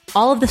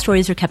 All of the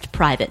stories are kept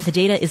private. The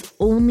data is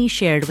only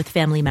shared with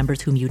family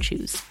members whom you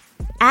choose.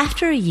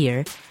 After a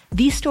year,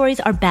 these stories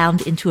are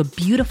bound into a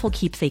beautiful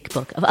keepsake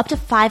book of up to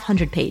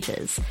 500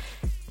 pages.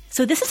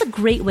 So this is a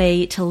great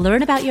way to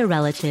learn about your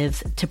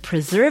relatives, to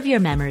preserve your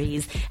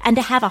memories, and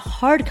to have a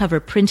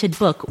hardcover printed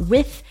book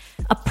with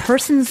a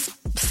person's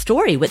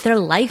story, with their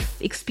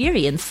life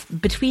experience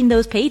between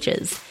those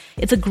pages.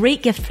 It's a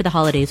great gift for the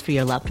holidays for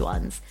your loved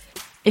ones.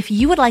 If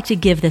you would like to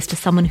give this to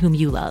someone whom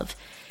you love,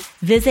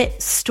 visit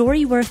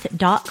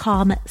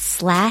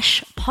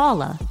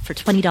storyworth.com/Paula for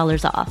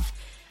 $20 off.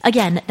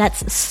 Again,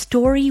 that's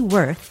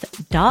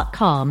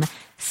storyworth.com/Paula,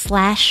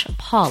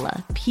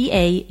 Paula.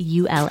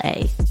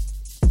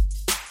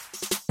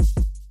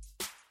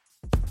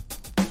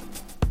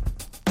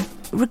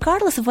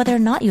 Regardless of whether or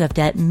not you have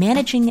debt,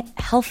 managing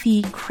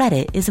healthy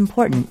credit is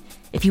important.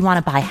 If you want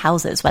to buy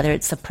houses, whether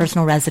it's a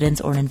personal residence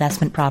or an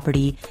investment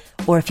property,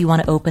 or if you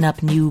want to open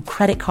up new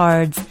credit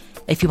cards,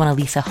 if you want to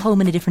lease a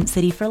home in a different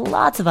city, for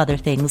lots of other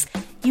things,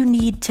 you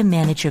need to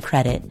manage your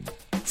credit.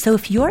 So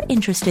if you're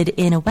interested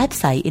in a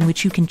website in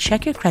which you can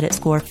check your credit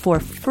score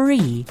for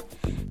free,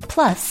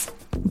 plus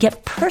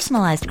get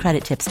personalized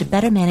credit tips to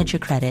better manage your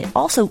credit,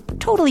 also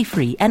totally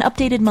free and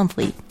updated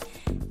monthly,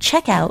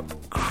 check out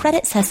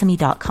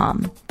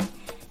creditsesame.com.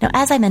 Now,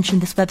 as I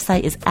mentioned, this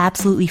website is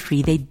absolutely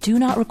free. They do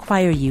not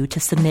require you to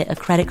submit a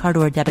credit card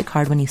or a debit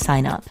card when you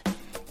sign up.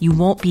 You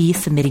won't be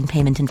submitting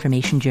payment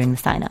information during the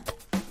sign up.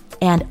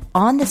 And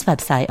on this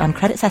website, on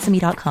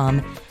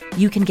creditsesame.com,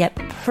 you can get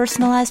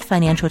personalized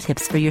financial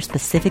tips for your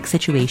specific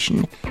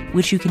situation,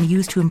 which you can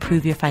use to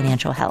improve your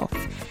financial health.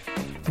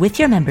 With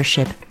your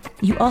membership,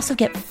 you also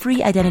get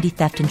free identity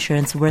theft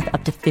insurance worth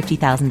up to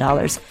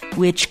 $50,000,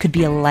 which could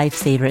be a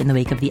lifesaver in the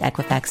wake of the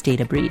Equifax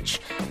data breach.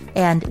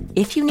 And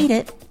if you need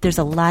it, there's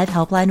a live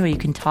helpline where you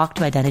can talk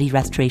to identity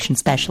restoration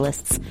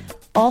specialists,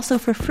 also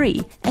for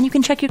free, and you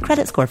can check your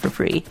credit score for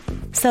free.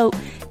 So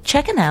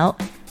check them out.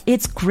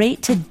 It's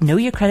great to know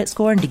your credit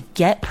score and to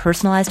get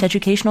personalized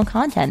educational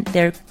content.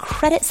 They're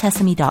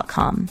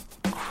creditsesame.com.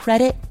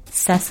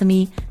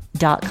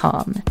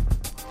 Creditsesame.com.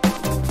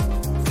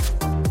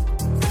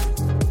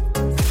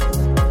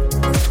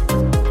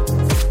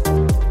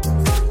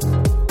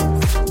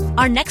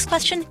 Our next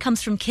question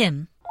comes from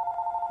Kim.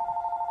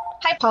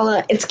 Hi,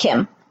 Paula. It's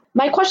Kim.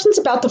 My question's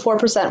about the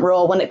 4%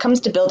 rule when it comes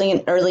to building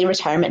an early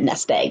retirement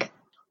nest egg.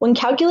 When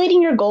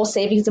calculating your goal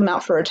savings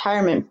amount for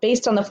retirement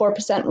based on the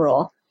 4%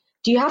 rule,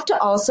 do you have to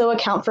also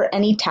account for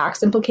any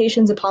tax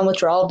implications upon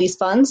withdrawal of these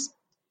funds?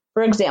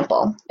 For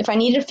example, if I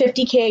needed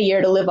 $50,000 a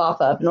year to live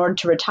off of in order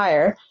to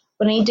retire,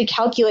 would I need to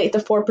calculate the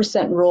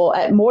 4% rule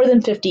at more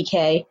than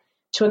 $50,000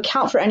 to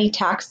account for any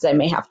taxes I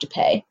may have to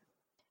pay?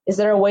 Is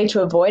there a way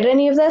to avoid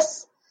any of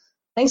this?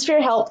 Thanks for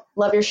your help.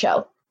 Love your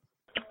show.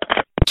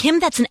 Kim,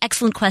 that's an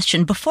excellent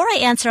question. Before I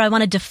answer, I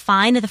want to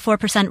define the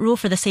 4% rule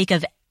for the sake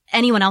of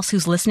anyone else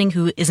who's listening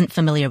who isn't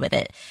familiar with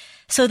it.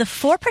 So the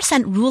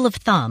 4% rule of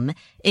thumb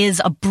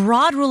is a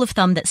broad rule of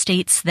thumb that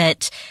states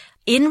that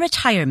in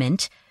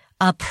retirement,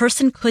 a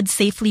person could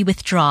safely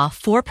withdraw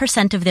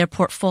 4% of their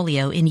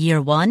portfolio in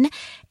year one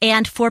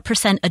and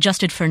 4%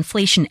 adjusted for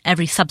inflation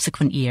every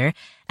subsequent year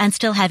and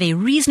still have a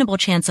reasonable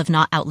chance of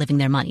not outliving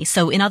their money.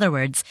 So in other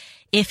words,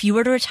 if you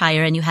were to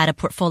retire and you had a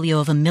portfolio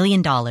of $1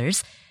 million,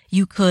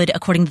 you could,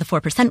 according to the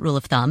 4% rule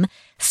of thumb,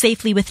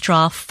 safely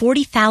withdraw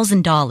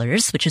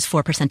 $40,000, which is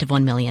 4% of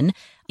 1 million,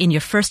 in your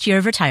first year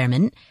of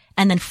retirement,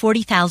 and then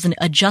 $40,000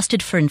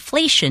 adjusted for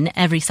inflation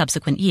every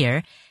subsequent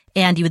year,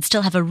 and you would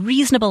still have a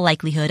reasonable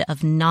likelihood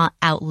of not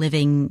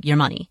outliving your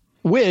money.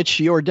 Which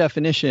your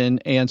definition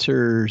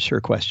answers her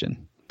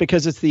question,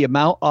 because it's the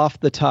amount off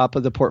the top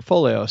of the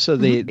portfolio. So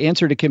the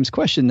answer to Kim's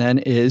question then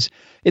is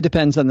it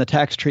depends on the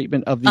tax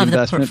treatment of the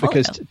investment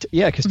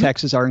because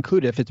taxes are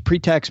included. If it's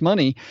pre-tax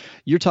money,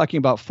 you're talking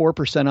about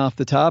 4% off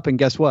the top. And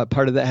guess what?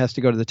 Part of that has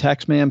to go to the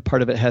tax man.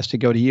 Part of it has to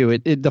go to you.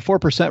 The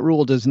 4%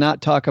 rule does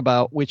not talk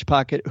about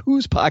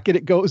whose pocket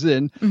it goes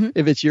in,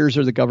 if it's yours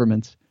or the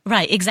government's.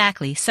 Right,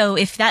 exactly. So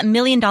if that $1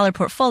 million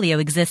portfolio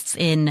exists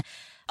in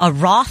a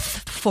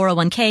Roth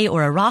 401k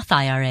or a Roth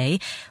IRA,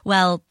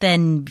 well,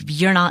 then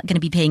you're not going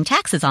to be paying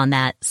taxes on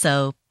that.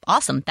 So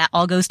awesome. That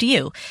all goes to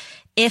you.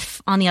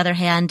 If, on the other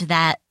hand,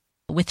 that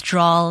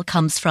withdrawal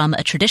comes from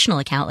a traditional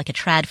account like a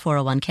trad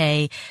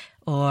 401k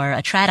or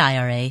a trad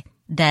IRA,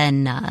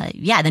 then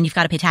you've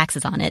got to pay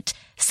taxes on it.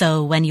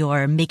 So when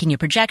you're making your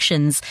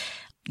projections,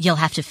 you'll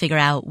have to figure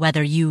out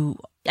whether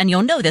and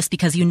you'll know this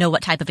because you know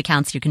what type of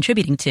accounts you're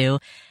contributing to.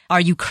 Are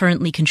you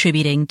currently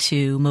contributing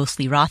to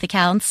mostly Roth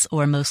accounts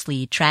or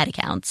mostly trad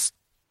accounts?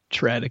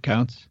 Trad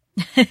accounts.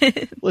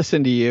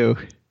 Listen to you.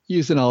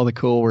 Using all the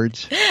cool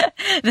words.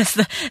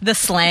 The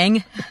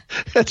slang.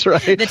 That's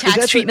right. The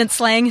tax treatment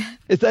slang.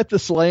 Is that the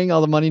slang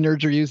all the money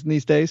nerds are using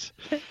these days?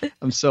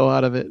 I'm so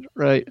out of it.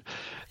 Right.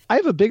 I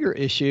have a bigger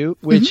issue,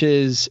 which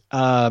is,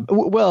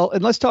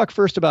 and let's talk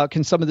first about,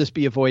 can some of this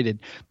be avoided?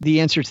 The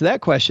answer to that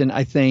question,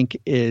 I think,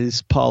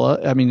 is, Paula,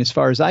 as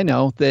far as I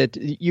know, that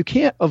you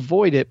can't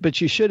avoid it,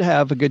 but you should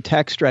have a good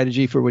tax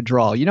strategy for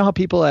withdrawal. You know how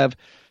people have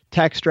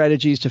tax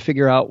strategies to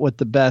figure out what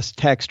the best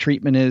tax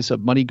treatment is of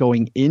money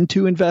going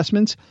into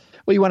investments?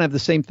 Well, you want to have the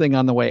same thing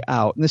on the way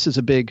out. And this is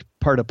a big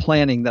part of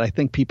planning that I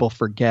think people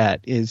forget,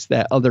 is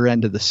that other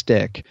end of the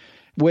stick.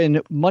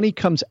 When money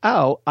comes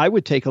out, I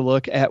would take a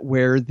look at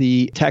where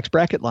the tax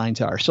bracket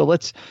lines are. So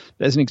as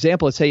an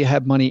example, let's say you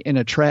have money in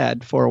a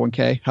trad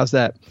 401k. How's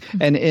that?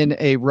 And in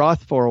a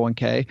Roth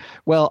 401k,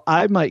 well,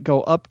 I might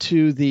go up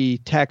to the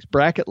tax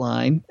bracket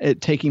line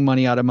at taking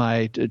money out of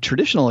my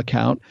traditional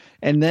account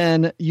and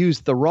then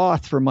use the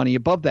Roth for money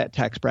above that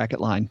tax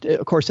bracket line.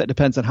 Of course, that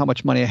depends on how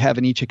much money I have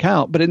in each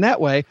account. But in that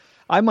way,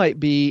 I might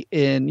be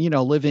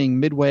living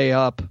midway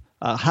up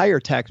a higher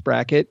tax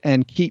bracket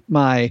and keep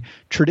my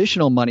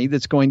traditional money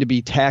that's going to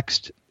be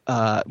taxed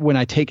when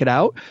I take it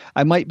out.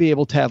 I might be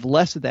able to have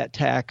less of that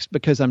tax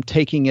because I'm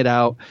taking it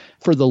out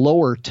for the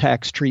lower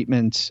tax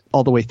treatments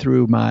all the way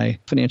through my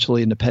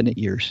financially independent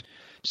years.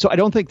 So I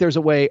don't think there's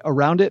a way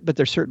around it, but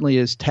there certainly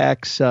is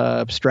tax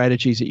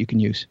strategies that you can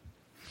use.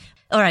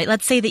 All right.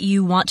 Let's say that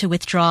you want to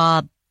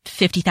withdraw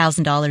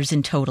 $50,000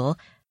 in total.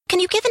 Can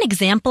you give an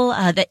example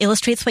that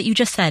illustrates what you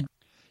just said?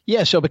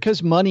 Yeah, so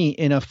because money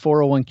in a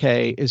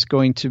 401k is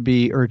going to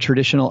be, or a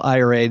traditional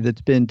IRA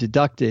that's been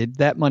deducted,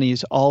 that money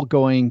is all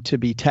going to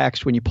be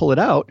taxed when you pull it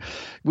out.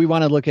 We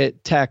want to look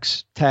at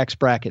tax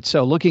brackets.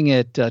 So looking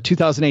at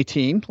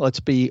 2018, let's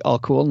be all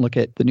cool and look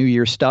at the new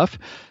year stuff.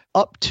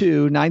 Up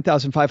to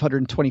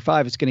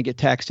 $9,525 is going to get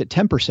taxed at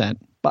 10%.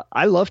 But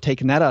I love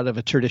taking that out of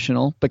a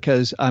traditional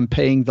because I'm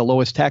paying the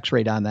lowest tax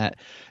rate on that.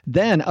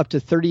 Then up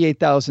to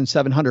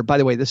 $38,700. By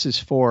the way, this is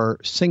for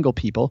single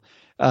people.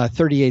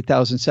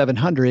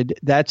 $38,700,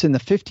 that's in the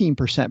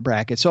 15%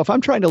 bracket. So if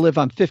I'm trying to live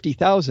on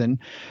 $50,000,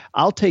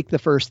 I'll take the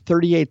first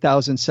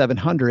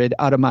 $38,700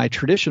 out of my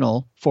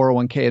traditional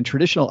 401k and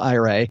traditional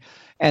IRA.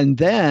 And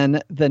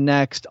then the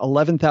next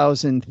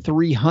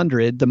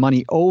 $11,300, the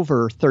money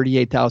over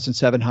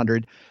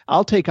 $38,700,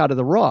 I'll take out of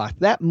the Roth.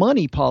 That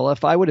money, Paula,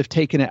 if I would have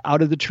taken it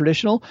out of the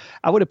traditional,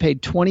 I would have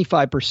paid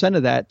 25%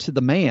 of that to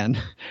the man.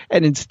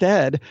 And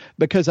instead,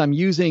 because I'm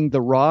using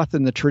the Roth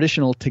and the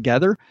traditional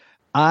together,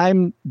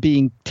 I'm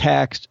being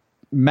taxed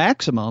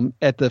maximum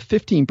at the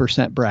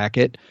 15%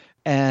 bracket,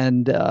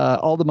 and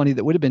all the money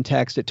that would have been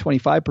taxed at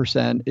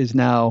 25% is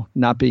now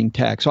not being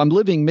taxed. So I'm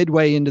living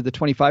midway into the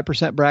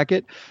 25%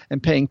 bracket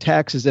and paying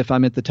tax as if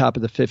I'm at the top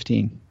of the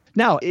 15.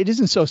 Now, it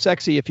isn't so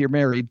sexy if you're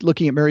married.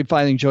 Looking at married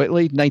filing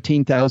jointly,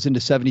 $19,000 to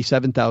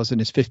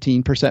 $77,000 is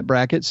 15%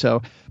 bracket.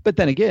 So, but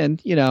then again,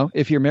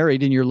 if you're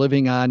married and you're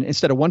living on,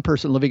 instead of one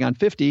person living on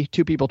 50,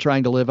 two people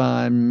trying to live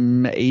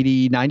on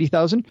 80,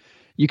 90,000,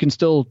 you can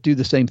still do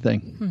the same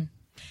thing.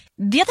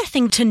 The other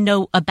thing to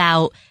note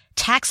about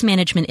tax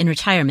management in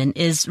retirement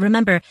is,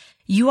 remember,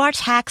 you are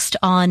taxed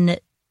on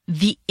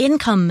the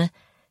income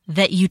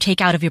that you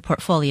take out of your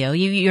portfolio.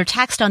 You're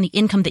taxed on the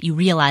income that you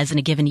realize in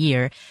a given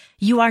year.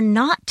 you are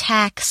not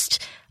taxed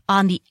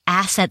on the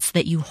assets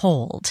that you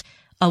hold,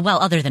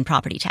 other than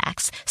property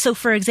tax. So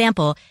for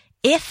example,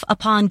 if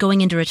upon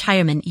going into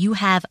retirement, you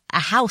have a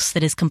house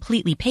that is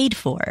completely paid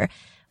for,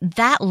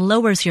 that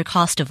lowers your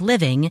cost of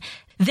living,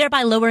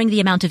 thereby lowering the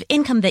amount of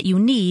income that you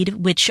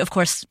need, which of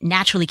course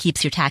naturally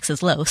keeps your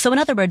taxes low. So in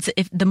other words,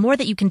 if the more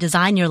that you can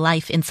design your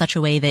life in such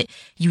a way that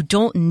you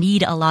don't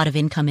need a lot of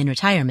income in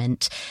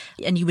retirement,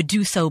 and you would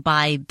do so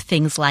by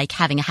things like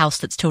having a house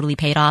that's totally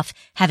paid off,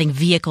 having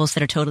vehicles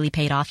that are totally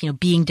paid off,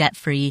 being debt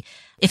free,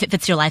 if it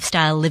fits your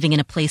lifestyle, living in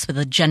a place with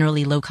a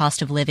generally low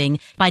cost of living,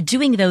 by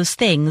doing those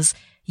things,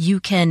 you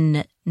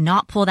can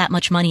not pull that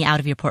much money out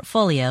of your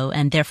portfolio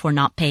and therefore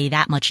not pay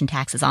that much in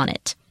taxes on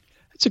it.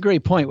 That's a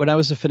great point. When I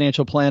was a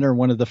financial planner,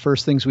 one of the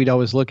first things we'd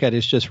always look at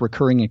is just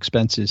recurring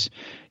expenses.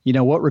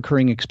 What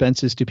recurring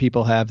expenses do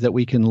people have that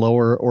we can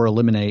lower or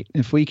eliminate?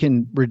 If we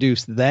can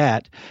reduce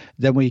that,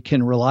 then we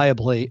can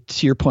reliably,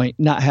 to your point,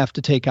 not have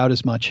to take out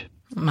as much.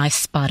 My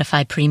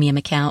Spotify premium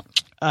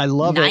account. I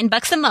love it.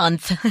 $9 a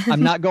month.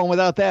 I'm not going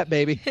without that,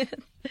 baby.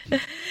 All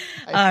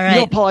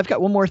right. Paul, I've got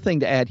one more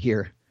thing to add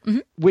here,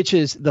 which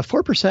is the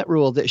 4%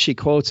 rule that she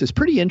quotes is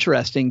pretty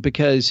interesting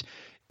because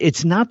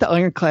it's not the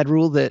ironclad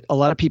rule that a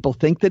lot of people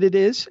think that it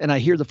is. And I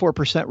hear the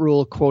 4%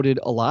 rule quoted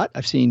a lot.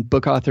 I've seen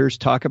book authors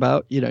talk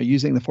about,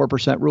 using the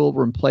 4% rule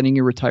when planning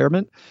your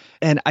retirement.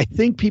 And I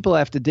think people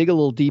have to dig a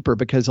little deeper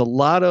because a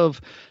lot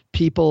of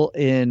people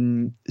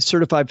in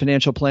certified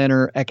financial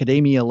planner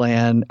academia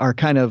land are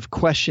kind of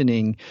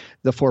questioning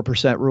the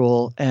 4%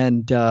 rule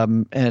and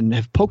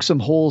have poked some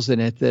holes in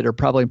it that are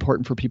probably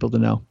important for people to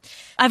know.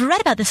 I've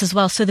read about this as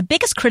well. So the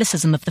biggest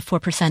criticism of the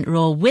 4%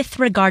 rule with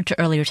regard to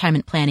early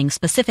retirement planning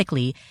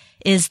specifically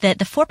is that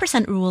the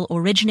 4% rule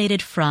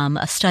originated from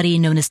a study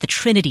known as the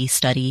Trinity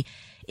study,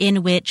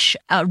 in which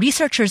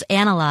researchers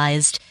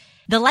analyzed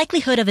the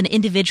likelihood of an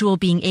individual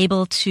being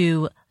able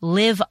to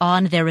live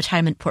on their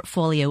retirement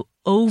portfolio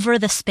over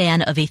the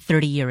span of a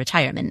 30-year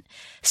retirement.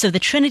 So the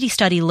Trinity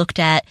study looked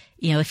at,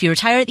 if you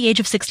retire at the age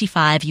of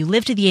 65, you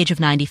live to the age of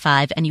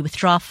 95, and you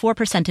withdraw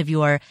 4% of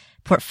your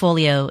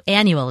portfolio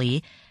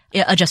annually,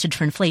 adjusted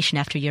for inflation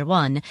after year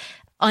one.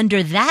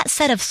 Under that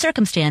set of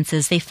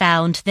circumstances, they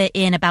found that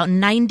in about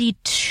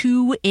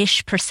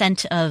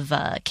 92-ish% of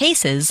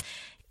cases,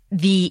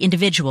 the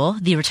individual,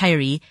 the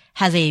retiree,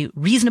 has a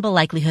reasonable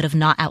likelihood of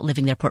not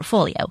outliving their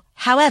portfolio.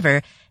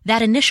 However,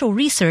 that initial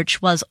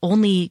research was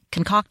only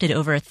concocted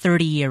over a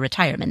 30-year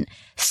retirement.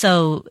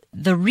 So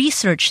the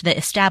research that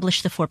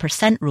established the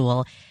 4%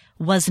 rule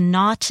was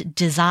not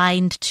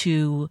designed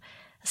to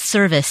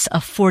service a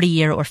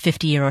 40-year or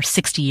 50-year or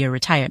 60-year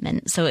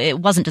retirement. So it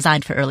wasn't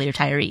designed for early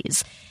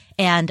retirees.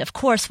 And of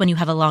course, when you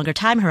have a longer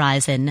time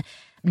horizon,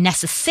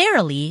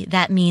 necessarily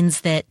that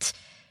means that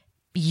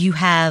you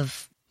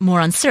have more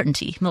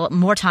uncertainty.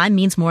 More time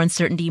means more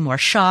uncertainty, more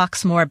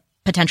shocks, more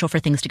potential for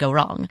things to go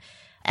wrong.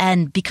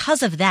 And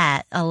because of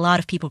that, a lot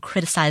of people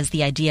criticize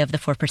the idea of the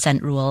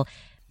 4% rule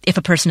if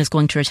a person is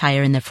going to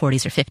retire in their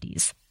 40s or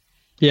 50s.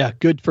 Yeah,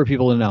 good for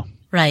people to know.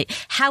 Right.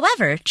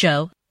 However,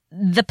 Joe,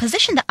 the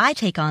position that I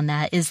take on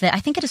that is that I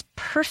think it is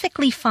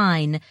perfectly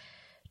fine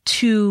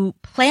to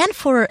plan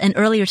for an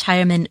early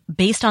retirement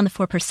based on the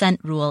 4%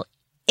 rule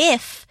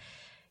if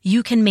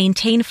you can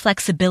maintain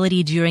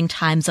flexibility during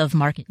times of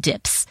market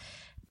dips.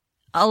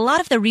 A lot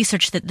of the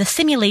research that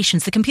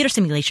the computer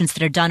simulations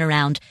that are done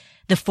around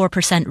the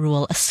 4%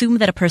 rule assume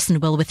that a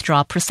person will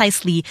withdraw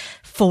precisely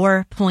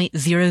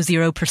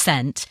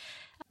 4.00%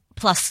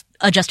 plus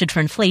adjusted for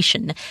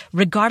inflation,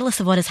 regardless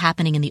of what is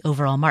happening in the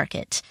overall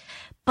market.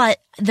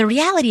 But the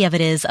reality of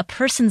it is a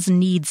person's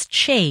needs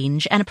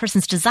change and a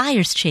person's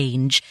desires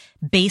change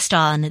based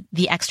on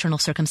the external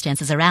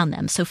circumstances around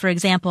them. So, for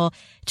example,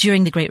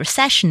 during the Great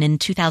Recession in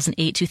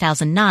 2008,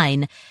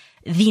 2009,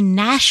 the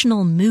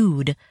national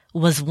mood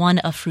was one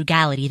of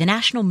frugality. The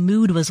national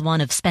mood was one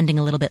of spending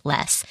a little bit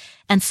less.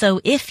 And so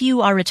if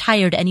you are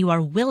retired and you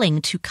are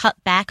willing to cut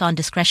back on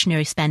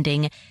discretionary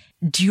spending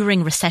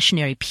during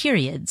recessionary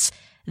periods,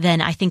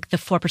 then I think the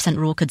 4%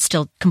 rule could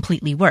still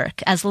completely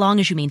work as long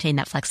as you maintain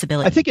that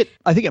flexibility.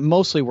 I think it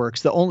mostly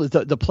works.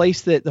 The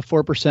place that the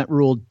 4%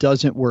 rule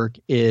doesn't work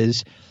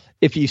is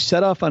if you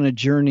set off on a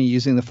journey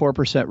using the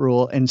 4%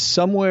 rule and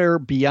somewhere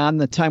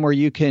beyond the time where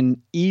you can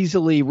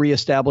easily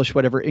reestablish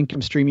whatever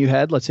income stream you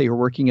had, let's say you're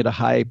working at a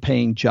high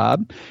paying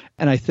job.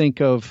 And I think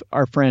of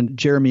our friend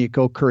Jeremy at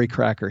Go Curry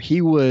Cracker.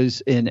 He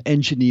was an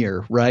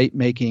engineer, right?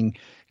 Making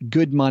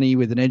good money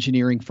with an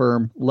engineering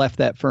firm, left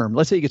that firm.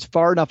 Let's say he gets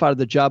far enough out of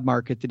the job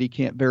market that he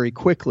can't very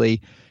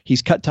quickly,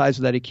 he's cut ties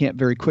with that, he can't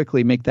very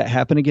quickly make that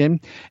happen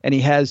again. And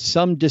he has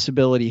some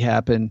disability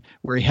happen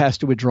where he has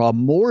to withdraw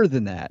more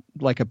than that,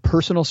 like a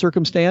personal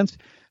circumstance.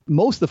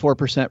 Most of the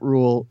 4%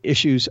 rule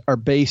issues are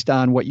based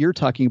on what you're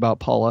talking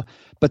about, Paula,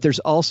 but there's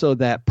also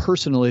that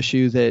personal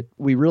issue that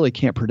we really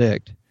can't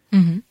predict.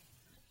 Mm-hmm.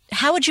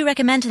 How would you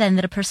recommend then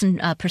that a person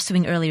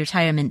pursuing early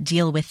retirement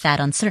deal with that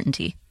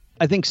uncertainty?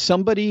 I think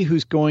somebody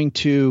who's going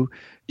to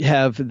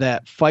have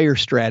that FIRE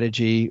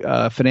strategy,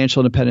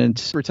 financial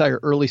independence, retire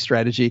early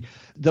strategy,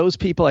 those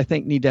people I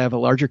think need to have a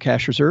larger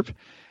cash reserve.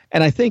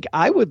 And I think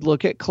I would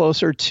look at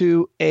closer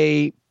to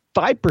a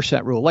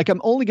 5% rule. Like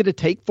I'm only going to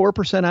take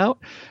 4% out,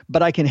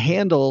 but I can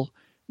handle,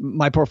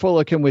 my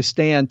portfolio can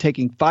withstand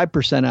taking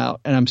 5%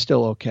 out and I'm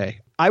still okay.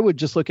 I would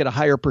just look at a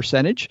higher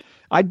percentage.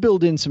 I'd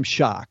build in some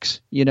shocks,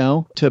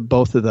 to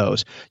both of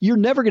those. You're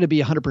never going to be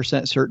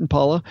 100% certain,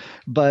 Paula.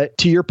 But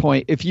to your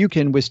point, if you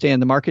can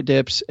withstand the market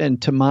dips,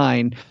 and to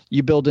mine,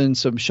 you build in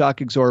some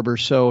shock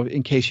absorbers. So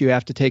in case you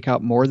have to take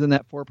out more than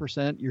that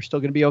 4%, you're still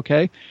going to be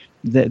okay.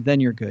 Then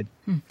you're good.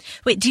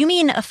 Wait, do you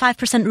mean a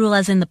 5% rule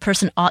as in the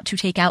person ought to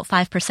take out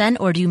 5%?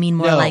 Or do you mean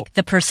more like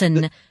the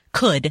person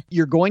could?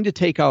 You're going to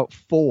take out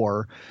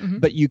 4,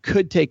 but you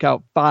could take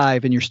out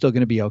 5 and you're still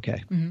going to be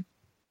okay.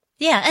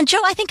 Yeah. And Joe,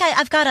 I think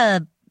I've got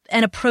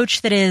an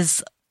approach that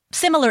is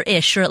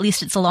similar-ish, or at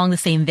least it's along the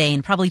same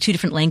vein, probably two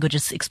different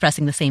languages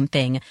expressing the same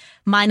thing.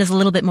 Mine is a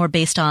little bit more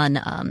based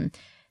on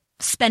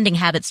spending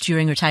habits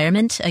during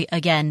retirement.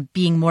 Again,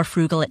 being more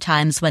frugal at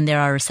times when there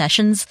are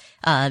recessions,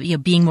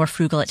 being more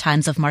frugal at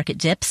times of market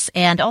dips,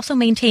 and also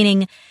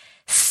maintaining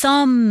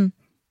some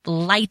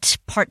light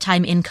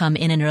part-time income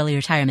in an early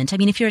retirement. I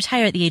mean, if you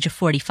retire at the age of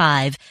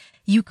 45,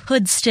 you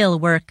could still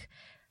work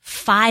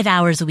 5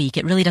 hours a week.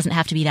 It really doesn't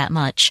have to be that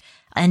much,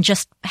 and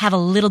just have a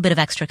little bit of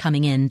extra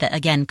coming in that,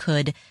 again,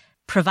 could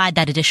provide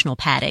that additional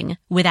padding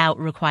without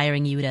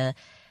requiring you to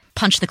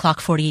punch the clock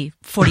 40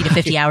 to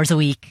 50 hours a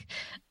week.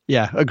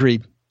 Yeah,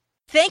 agreed.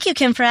 Thank you,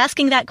 Kim, for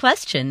asking that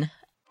question.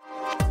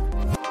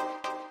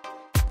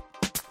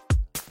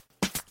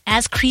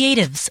 As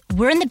creatives,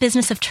 we're in the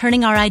business of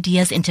turning our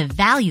ideas into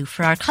value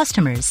for our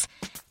customers.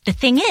 The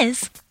thing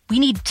is, we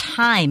need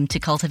time to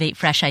cultivate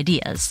fresh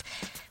ideas,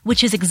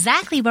 which is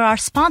exactly where our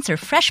sponsor,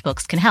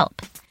 FreshBooks, can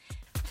help.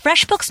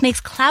 FreshBooks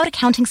makes cloud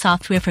accounting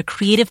software for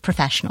creative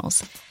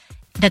professionals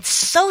that's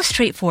so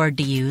straightforward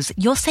to use,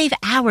 you'll save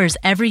hours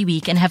every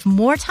week and have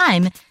more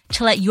time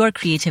to let your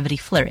creativity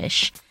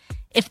flourish.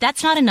 If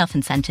that's not enough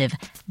incentive,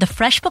 the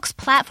FreshBooks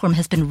platform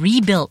has been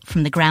rebuilt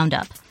from the ground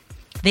up.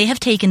 They have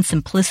taken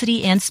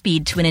simplicity and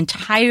speed to an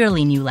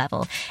entirely new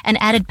level and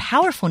added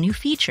powerful new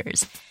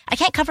features. I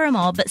can't cover them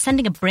all, but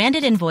sending a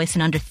branded invoice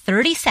in under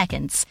 30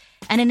 seconds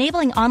and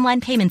enabling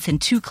online payments in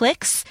 2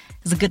 clicks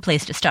is a good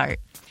place to start.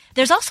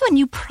 There's also a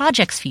new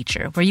projects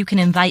feature where you can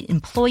invite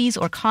employees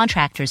or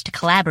contractors to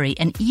collaborate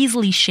and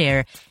easily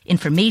share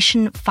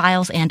information,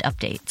 files, and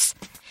updates.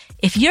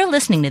 If you're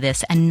listening to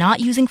this and not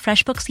using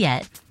FreshBooks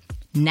yet,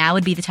 now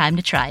would be the time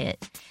to try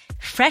it.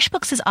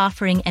 FreshBooks is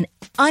offering an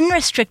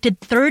unrestricted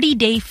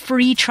 30-day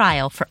free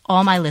trial for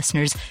all my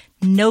listeners,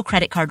 no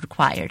credit card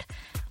required.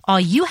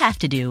 All you have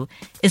to do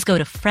is go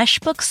to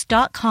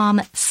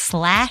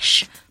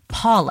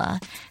freshbooks.com/Paula.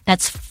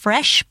 That's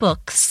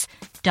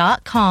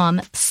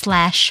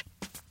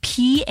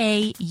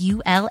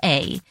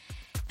freshbooks.com/PAULA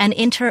and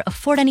enter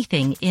Afford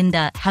Anything in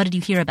the How Did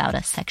You Hear About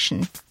Us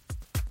section.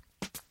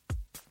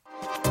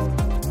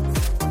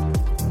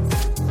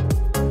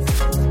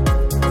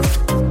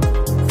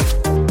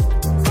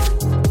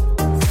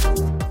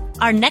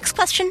 Our next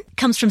question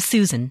comes from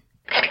Susan.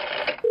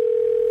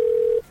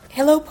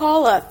 Hello,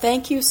 Paula.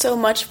 Thank you so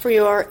much for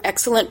your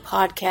excellent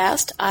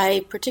podcast.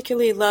 I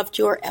particularly loved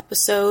your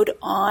episode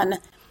on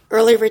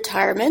early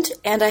retirement,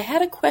 and I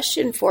had a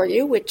question for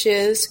you, which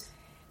is,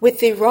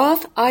 with the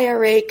Roth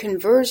IRA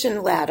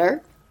conversion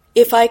ladder,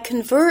 if I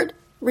convert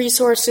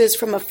resources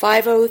from a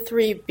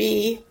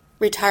 503B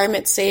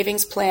retirement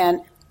savings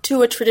plan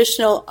to a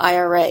traditional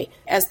IRA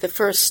as the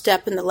first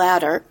step in the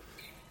ladder,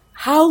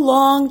 how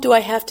long do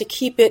I have to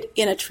keep it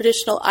in a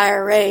traditional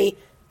IRA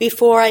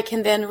before I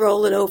can then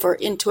roll it over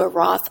into a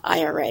Roth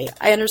IRA?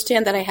 I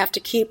understand that I have to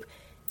keep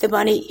the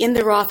money in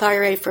the Roth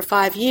IRA for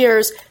 5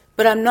 years,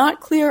 but I'm not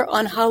clear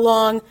on how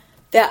long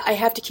that I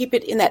have to keep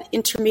it in that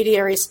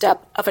intermediary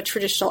step of a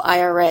traditional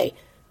IRA.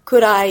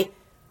 Could I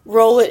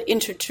roll it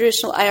into a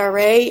traditional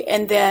IRA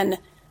and then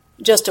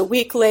just a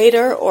week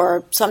later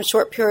or some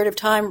short period of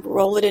time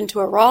roll it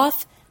into a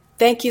Roth?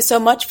 Thank you so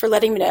much for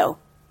letting me know.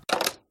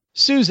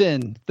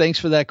 Susan, thanks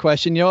for that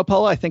question. You know what,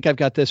 Paula? I think I've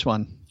got this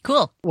one.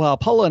 Cool. Well,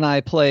 Paula and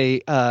I play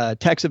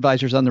tax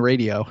advisors on the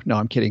radio. No,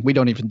 I'm kidding. We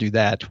don't even do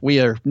that. We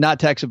are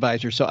not tax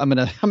advisors. So I'm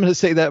gonna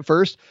say that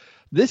first.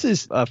 This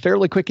is a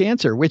fairly quick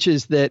answer, which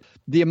is that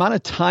the amount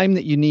of time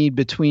that you need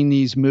between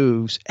these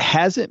moves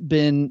hasn't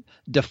been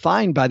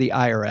defined by the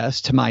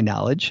IRS, to my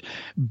knowledge,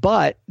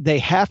 but they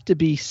have to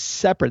be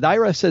separate. The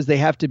IRS says they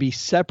have to be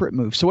separate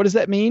moves. So what does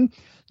that mean?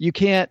 You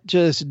can't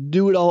just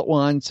do it all at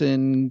once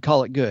and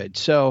call it good.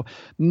 So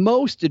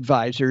most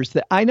advisors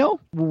that I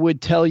know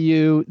would tell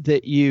you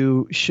that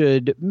you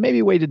should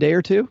maybe wait a day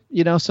or two.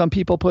 You know, some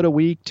people put a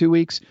week, 2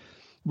 weeks.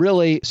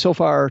 Really, so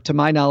far, to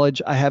my knowledge,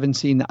 I haven't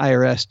seen the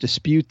IRS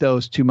dispute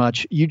those too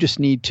much. You just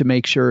need to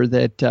make sure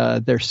that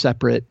they're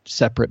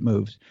separate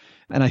moves.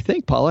 And I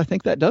think, Paula,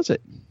 that does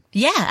it.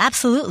 Yeah,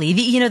 absolutely.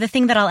 The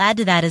thing that I'll add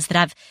to that is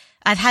that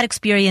I've had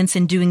experience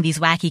in doing these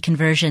wacky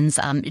conversions,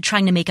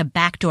 trying to make a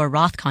backdoor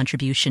Roth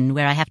contribution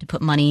where I have to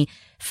put money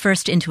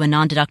first into a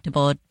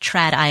non-deductible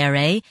trad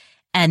IRA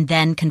and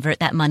then convert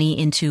that money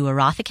into a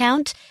Roth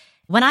account.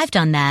 When I've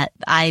done that,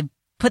 I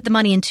put the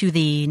money into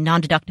the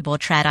non-deductible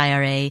trad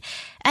IRA,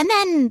 and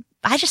then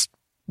I just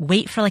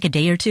wait for like a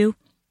day or two,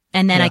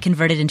 and then I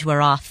convert it into a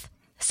Roth.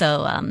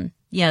 So,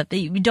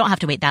 you don't have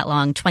to wait that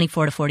long.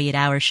 24 to 48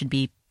 hours should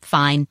be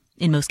fine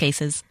in most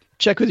cases.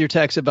 Check with your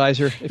tax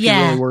advisor if you're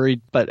really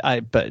worried, but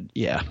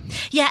yeah.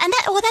 Yeah, and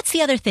that's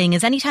the other thing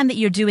is anytime that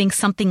you're doing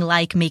something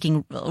like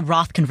making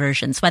Roth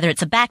conversions, whether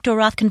it's a backdoor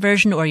Roth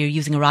conversion or you're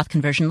using a Roth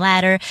conversion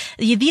ladder,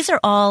 these are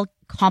all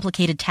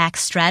complicated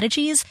tax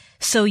strategies,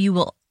 so you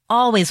will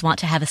always want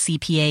to have a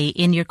CPA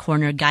in your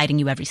corner guiding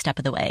you every step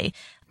of the way.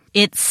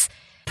 It's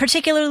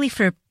particularly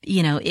for,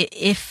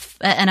 if,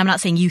 and I'm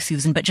not saying you,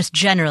 Susan, but just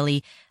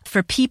generally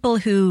for people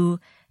who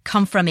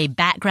come from a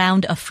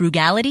background of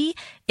frugality,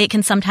 it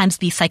can sometimes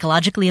be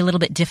psychologically a little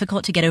bit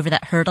difficult to get over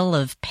that hurdle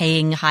of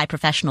paying high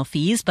professional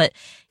fees. But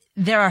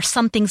there are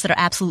some things that are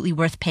absolutely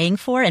worth paying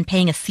for, and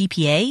paying a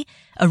CPA,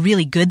 a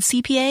really good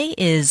CPA,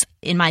 is,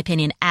 in my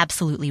opinion,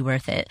 absolutely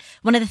worth it.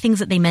 One of the things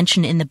that they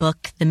mention in the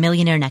book, The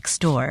Millionaire Next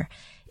Door,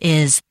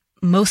 is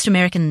most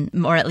American,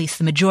 or at least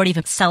the majority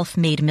of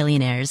self-made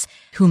millionaires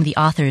whom the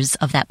authors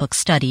of that book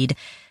studied,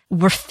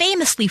 were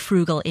famously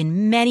frugal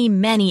in many,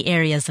 many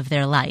areas of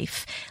their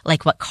life,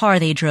 like what car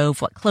they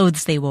drove, what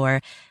clothes they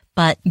wore,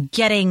 but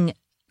getting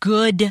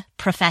good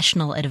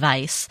professional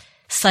advice,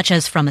 such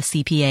as from a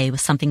CPA,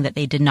 was something that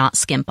they did not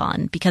skimp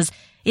on, because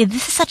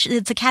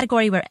it's a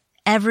category where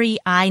every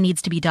I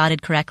needs to be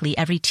dotted correctly,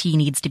 every T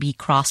needs to be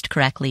crossed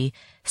correctly.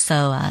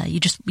 So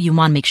you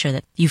want to make sure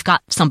that you've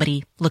got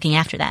somebody looking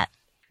after that.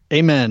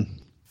 Amen.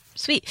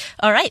 Sweet.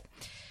 All right.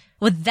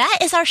 Well, that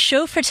is our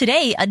show for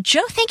today.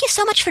 Joe, thank you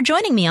so much for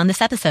joining me on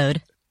this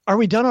episode. Are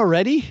we done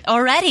already?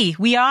 Already.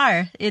 We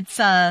are. It's,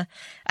 I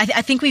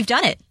think we've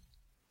done it.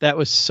 That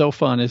was so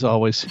fun, as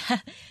always.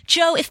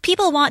 Joe, if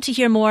people want to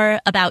hear more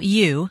about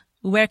you,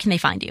 where can they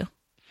find you?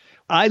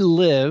 I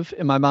live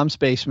in my mom's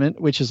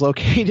basement, which is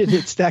located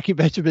at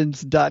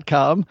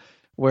stackingbenjamins.com,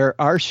 where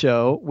our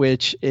show,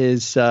 which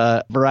is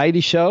a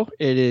variety show,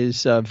 it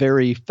is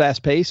very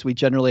fast-paced. We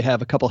generally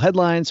have a couple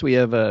headlines. We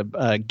have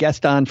a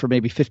guest on for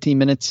maybe 15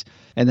 minutes,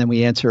 and then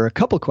we answer a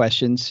couple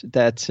questions.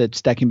 That's at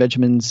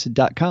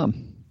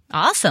stackingbenjamins.com.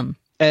 Awesome.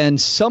 And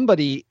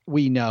somebody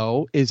we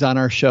know is on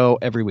our show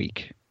every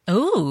week.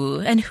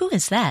 Oh, and who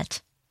is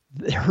that?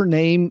 Her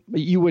name,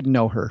 you wouldn't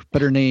know her,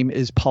 but her name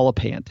is Paula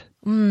Pant.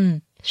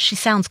 She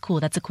sounds cool.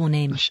 That's a cool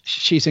name.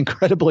 She's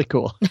incredibly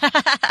cool.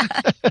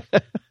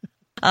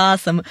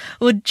 Awesome.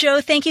 Well,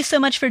 Joe, thank you so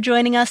much for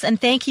joining us. And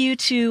thank you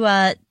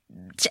to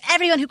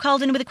everyone who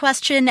called in with a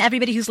question,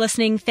 everybody who's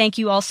listening. Thank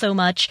you all so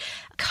much.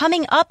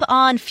 Coming up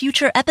on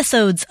future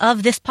episodes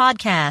of this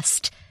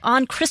podcast,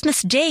 on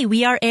Christmas Day,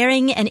 we are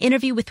airing an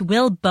interview with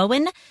Will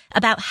Bowen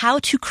about how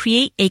to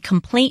create a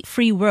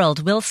complaint-free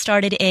world. Will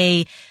started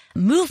a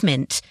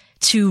movement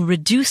to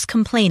reduce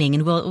complaining,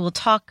 and we'll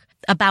talk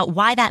about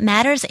why that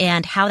matters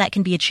and how that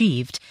can be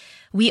achieved.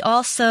 We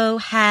also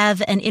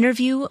have an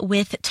interview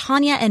with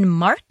Tanya and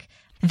Mark.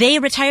 They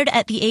retired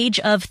at the age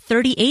of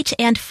 38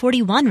 and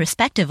 41,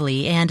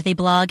 respectively, and they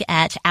blog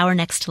at Our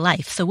Next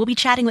Life. So we'll be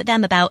chatting with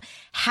them about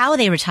how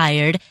they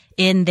retired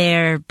in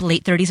their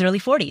late 30s, early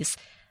 40s.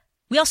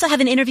 We also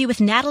have an interview with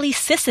Natalie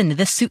Sisson,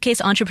 the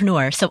suitcase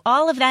entrepreneur. So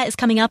all of that is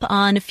coming up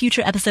on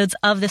future episodes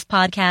of this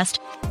podcast.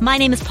 My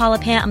name is Paula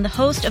Pant. I'm the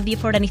host of the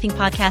Afford Anything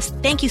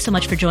podcast. Thank you so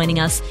much for joining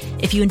us.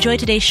 If you enjoyed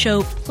today's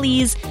show,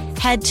 please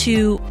head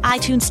to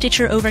iTunes,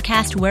 Stitcher,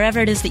 Overcast, wherever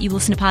it is that you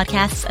listen to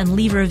podcasts, and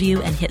leave a review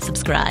and hit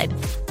subscribe.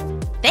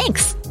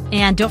 Thanks.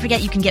 And don't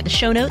forget, you can get the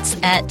show notes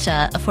at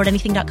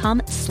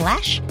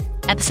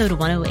affordanything.com/episode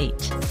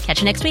 108.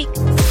 Catch you next week.